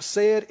 if it's not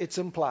said, it's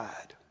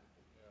implied.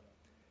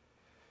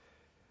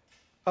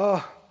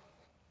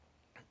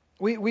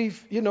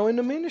 We've, in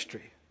the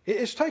ministry,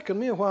 it's taken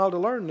me a while to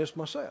learn this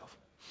myself.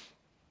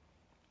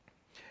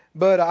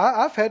 But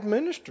I've had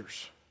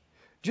ministers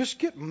just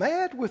get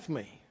mad with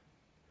me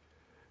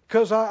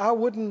because I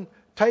wouldn't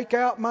take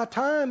out my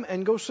time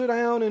and go sit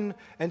down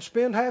and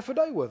spend half a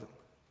day with them.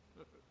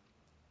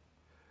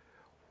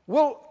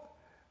 Well,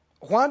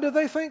 why do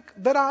they think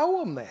that I owe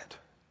them that?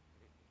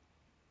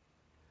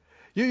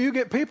 You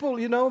get people,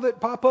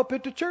 that pop up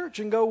at the church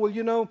and go,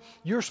 well,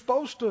 you're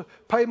supposed to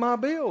pay my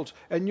bills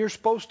and you're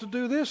supposed to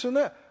do this and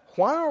that.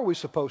 Why are we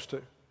supposed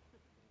to?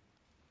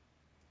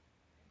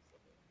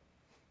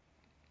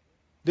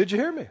 Did you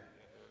hear me?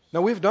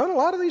 Now, we've done a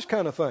lot of these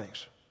kind of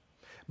things,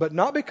 but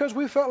not because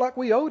we felt like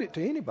we owed it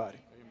to anybody.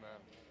 Amen.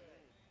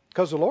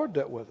 Because the Lord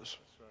dealt with us.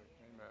 That's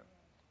right. Amen.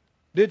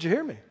 Did you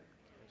hear me?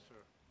 Yes, sir.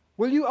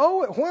 Well, you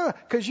owe it. Why?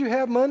 Because you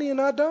have money and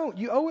I don't.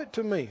 You owe it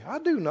to me. I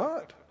do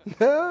not.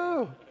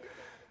 No.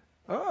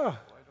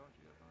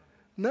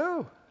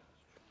 No.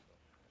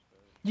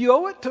 You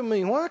owe it to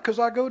me. Why? Because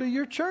I go to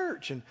your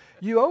church, and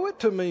you owe it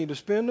to me to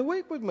spend the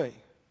week with me.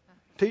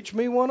 Teach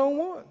me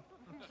one-on-one.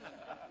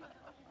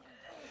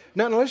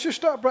 Now let's just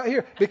stop right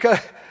here because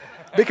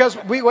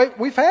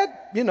we've had,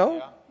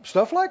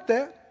 stuff like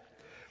that.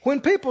 When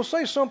people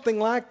say something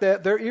like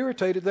that, they're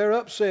irritated, they're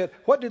upset.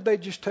 What did they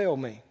just tell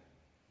me?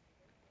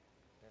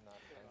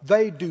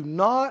 They do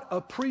not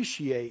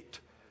appreciate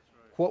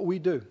what we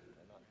do.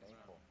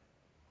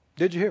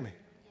 Did you hear me?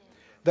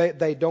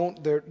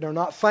 They're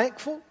not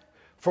thankful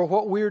for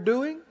what we're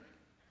doing.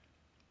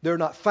 They're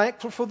not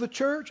thankful for the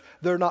church.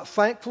 They're not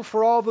thankful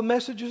for all the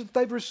messages that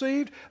they've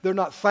received. They're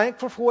not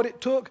thankful for what it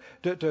took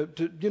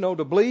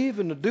to believe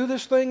and to do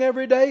this thing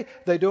every day.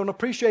 They don't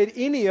appreciate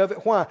any of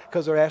it. Why?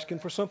 Because they're asking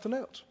for something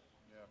else.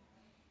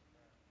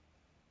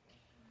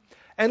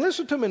 And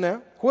listen to me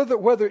now.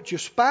 Whether it's your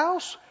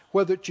spouse,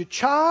 whether it's your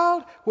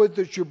child,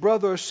 whether it's your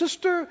brother or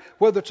sister,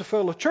 whether it's a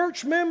fellow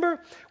church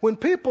member, when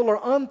people are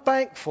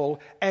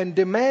unthankful and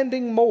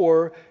demanding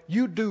more,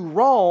 you do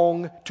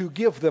wrong to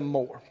give them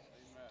more.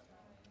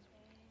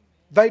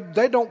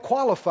 They don't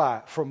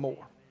qualify for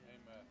more.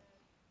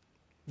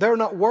 They're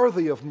not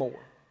worthy of more.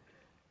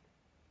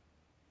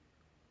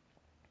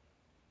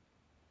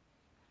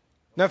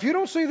 Now, if you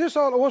don't see this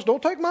all at once,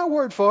 don't take my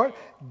word for it.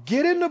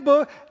 Get in the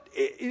book.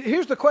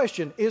 Here's the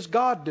question. Is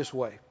God this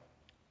way?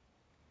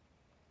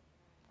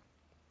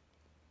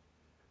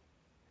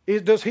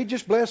 Does He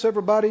just bless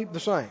everybody the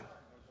same?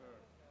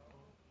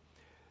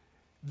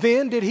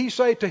 Then did He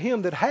say to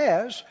him that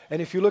has,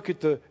 and if you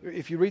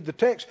read the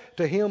text,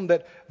 to him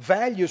that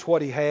values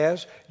what he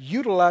has,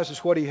 utilizes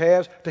what he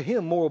has, to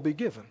him more will be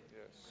given.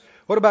 Yes.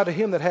 What about to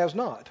him that has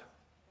not?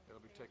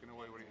 It'll be taken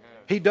away what he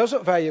has. He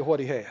doesn't value what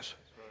he has.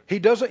 Right. He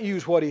doesn't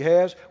use what he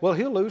has. Well,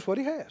 he'll lose what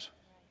he has.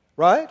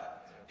 Right?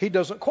 He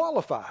doesn't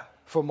qualify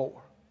for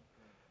more.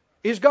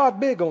 Is God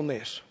big on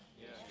this?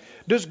 Yes.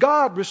 Does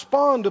God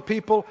respond to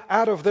people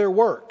out of their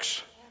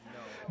works?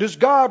 Does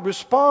God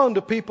respond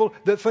to people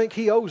that think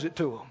He owes it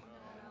to them?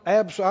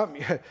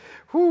 Absolutely.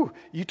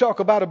 You talk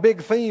about a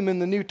big theme in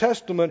the New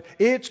Testament.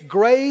 It's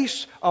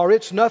grace or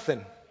it's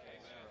nothing.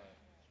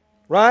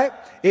 Right?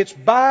 It's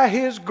by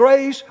His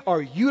grace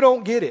or you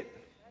don't get it.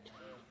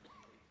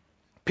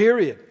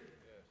 Period.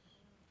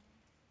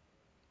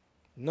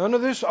 None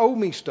of this owe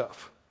me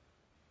stuff.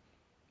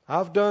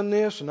 I've done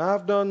this and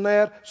I've done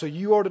that, so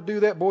you ought to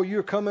do that. Boy,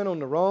 you're coming on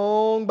the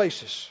wrong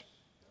basis.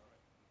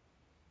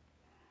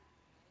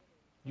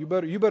 You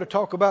better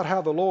talk about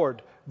how the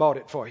Lord bought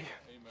it for you.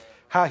 Amen.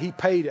 How He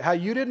paid it. How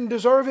you didn't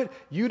deserve it.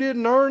 You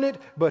didn't earn it,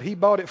 but He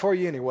bought it for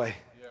you anyway.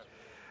 Yeah.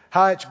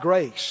 How it's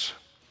grace.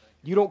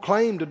 You don't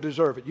claim to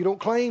deserve it. You don't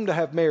claim to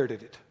have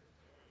merited it.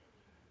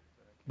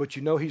 But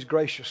you know He's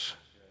gracious.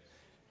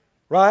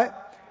 Right?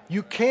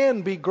 You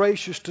can be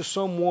gracious to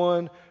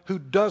someone who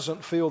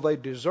doesn't feel they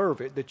deserve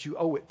it, that you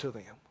owe it to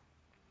them.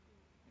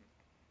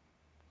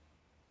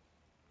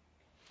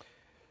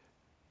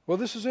 Well,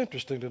 this is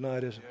interesting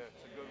tonight, isn't it?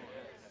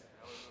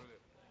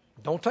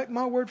 Don't take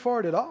my word for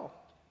it at all.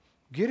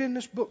 Get in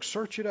this book,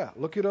 search it out,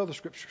 look at other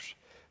scriptures,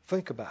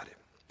 think about it.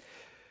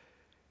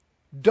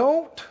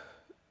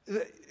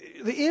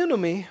 The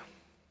enemy,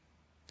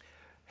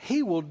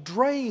 he will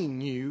drain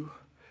you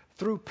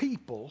through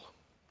people,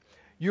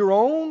 your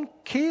own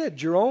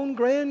kids, your own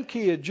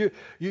grandkids,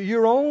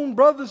 your own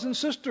brothers and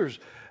sisters.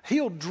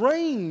 He'll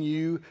drain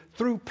you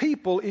through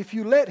people if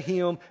you let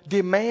him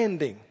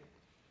demanding.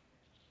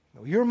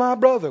 You're my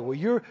brother. Well,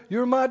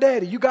 you're my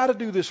daddy. You got to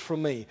do this for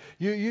me.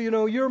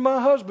 You're my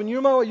husband.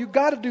 You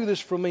got to do this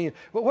for me.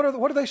 But what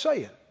are they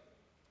saying?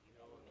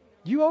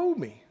 You owe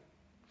me.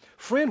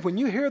 Friend, when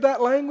you hear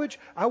that language,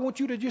 I want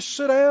you to just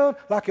sit down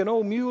like an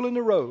old mule in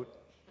the road.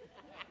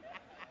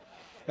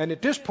 And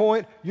at this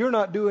point, you're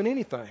not doing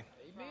anything.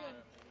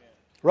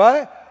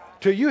 Right?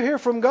 Till you hear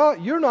from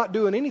God, you're not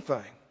doing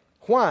anything.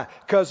 Why?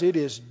 Because it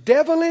is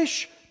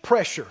devilish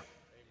pressure.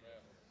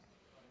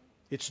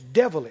 It's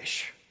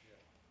devilish.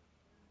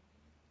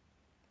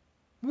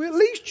 Well, at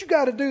least you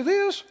got to do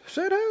this.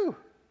 Said who?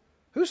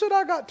 Who said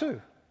I got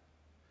to?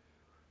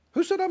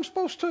 Who said I'm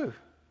supposed to?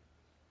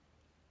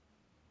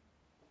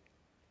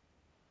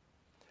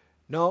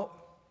 No.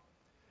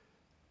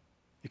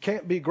 You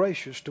can't be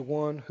gracious to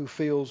one who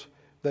feels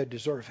they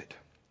deserve it.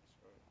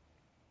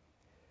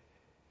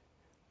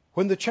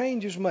 When the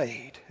change is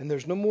made and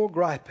there's no more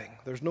griping,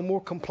 there's no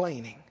more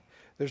complaining,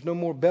 there's no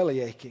more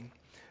belly aching,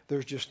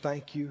 there's just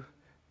thank you,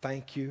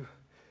 thank you,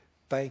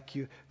 thank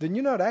you. Then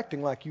you're not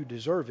acting like you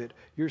deserve it.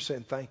 You're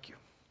saying thank you.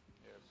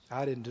 Yes.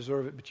 I didn't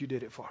deserve it, but you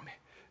did it for me.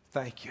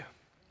 Thank you.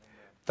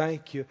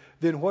 Thank you.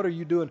 Then what are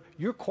you doing?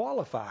 You're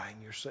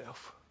qualifying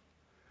yourself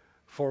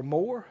for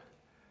more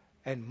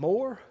and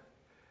more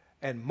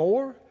and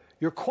more.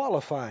 You're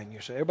qualifying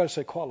yourself. Everybody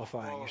say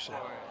qualifying yourself.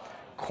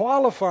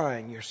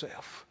 Qualifying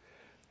yourself.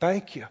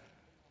 Thank you.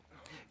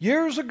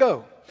 Years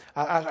ago,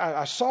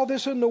 I saw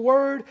this in the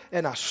Word,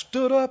 and I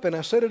stood up and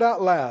I said it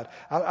out loud.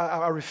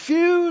 I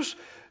refuse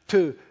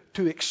to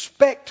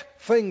expect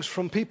things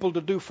from people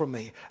to do for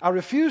me. I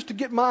refuse to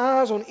get my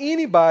eyes on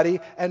anybody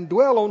and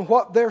dwell on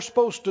what they're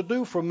supposed to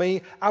do for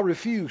me. I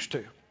refuse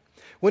to.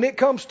 When it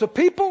comes to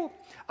people,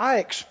 I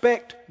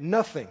expect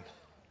nothing.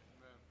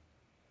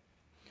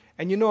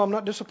 And you know I'm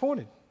not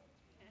disappointed.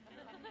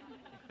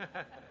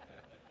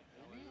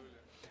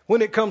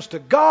 When it comes to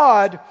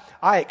God,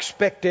 I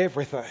expect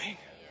everything.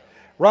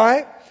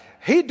 Right?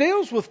 He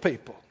deals with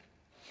people.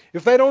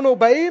 If they don't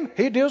obey Him,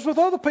 He deals with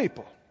other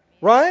people.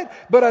 Right?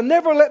 But I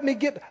never let me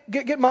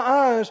get my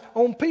eyes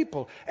on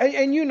people.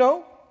 And you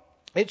know,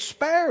 it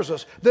spares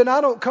us. Then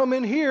I don't come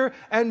in here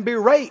and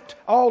berate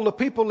all the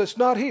people that's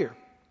not here.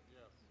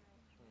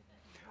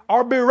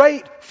 Or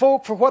berate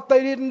folk for what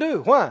they didn't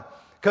do. Why?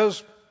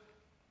 Because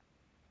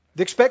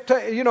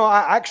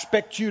I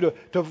expect you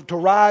to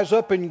rise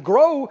up and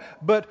grow,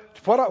 but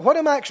what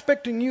am I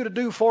expecting you to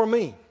do for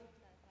me?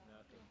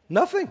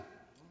 Nothing.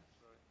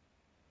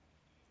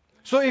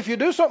 So if you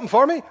do something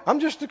for me, I'm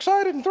just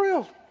excited and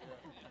thrilled.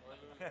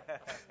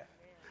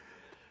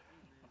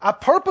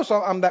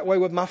 I'm that way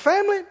with my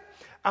family.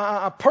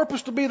 I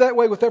purpose to be that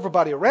way with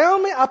everybody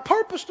around me. I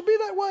purpose to be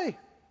that way.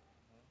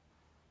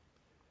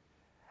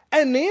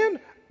 And then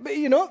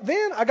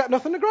I got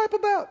nothing to gripe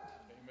about.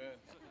 Amen.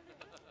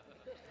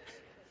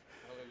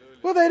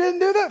 Well, they didn't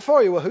do that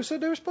for you. Well, who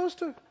said they were supposed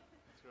to?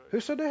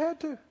 Who said they had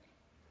to?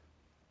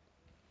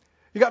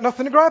 You got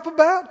nothing to gripe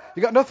about.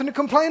 You got nothing to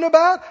complain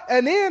about.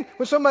 And then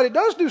when somebody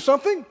does do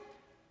something,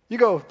 you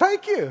go,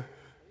 thank you.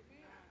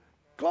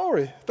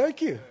 Glory.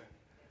 Thank you.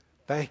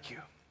 Thank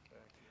you.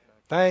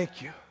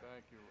 Thank you.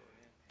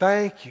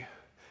 Thank you.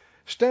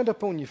 Stand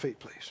up on your feet,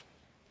 please.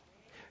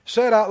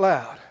 Say it out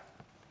loud.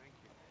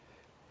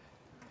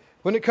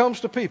 When it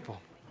comes to people,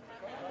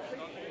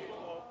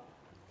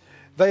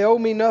 they owe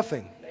me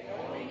nothing.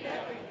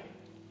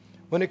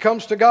 When it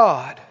comes to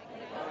God,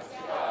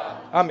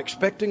 I'm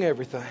expecting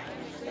everything.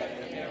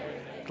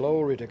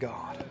 Glory to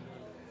God.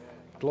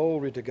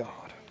 Glory to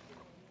God.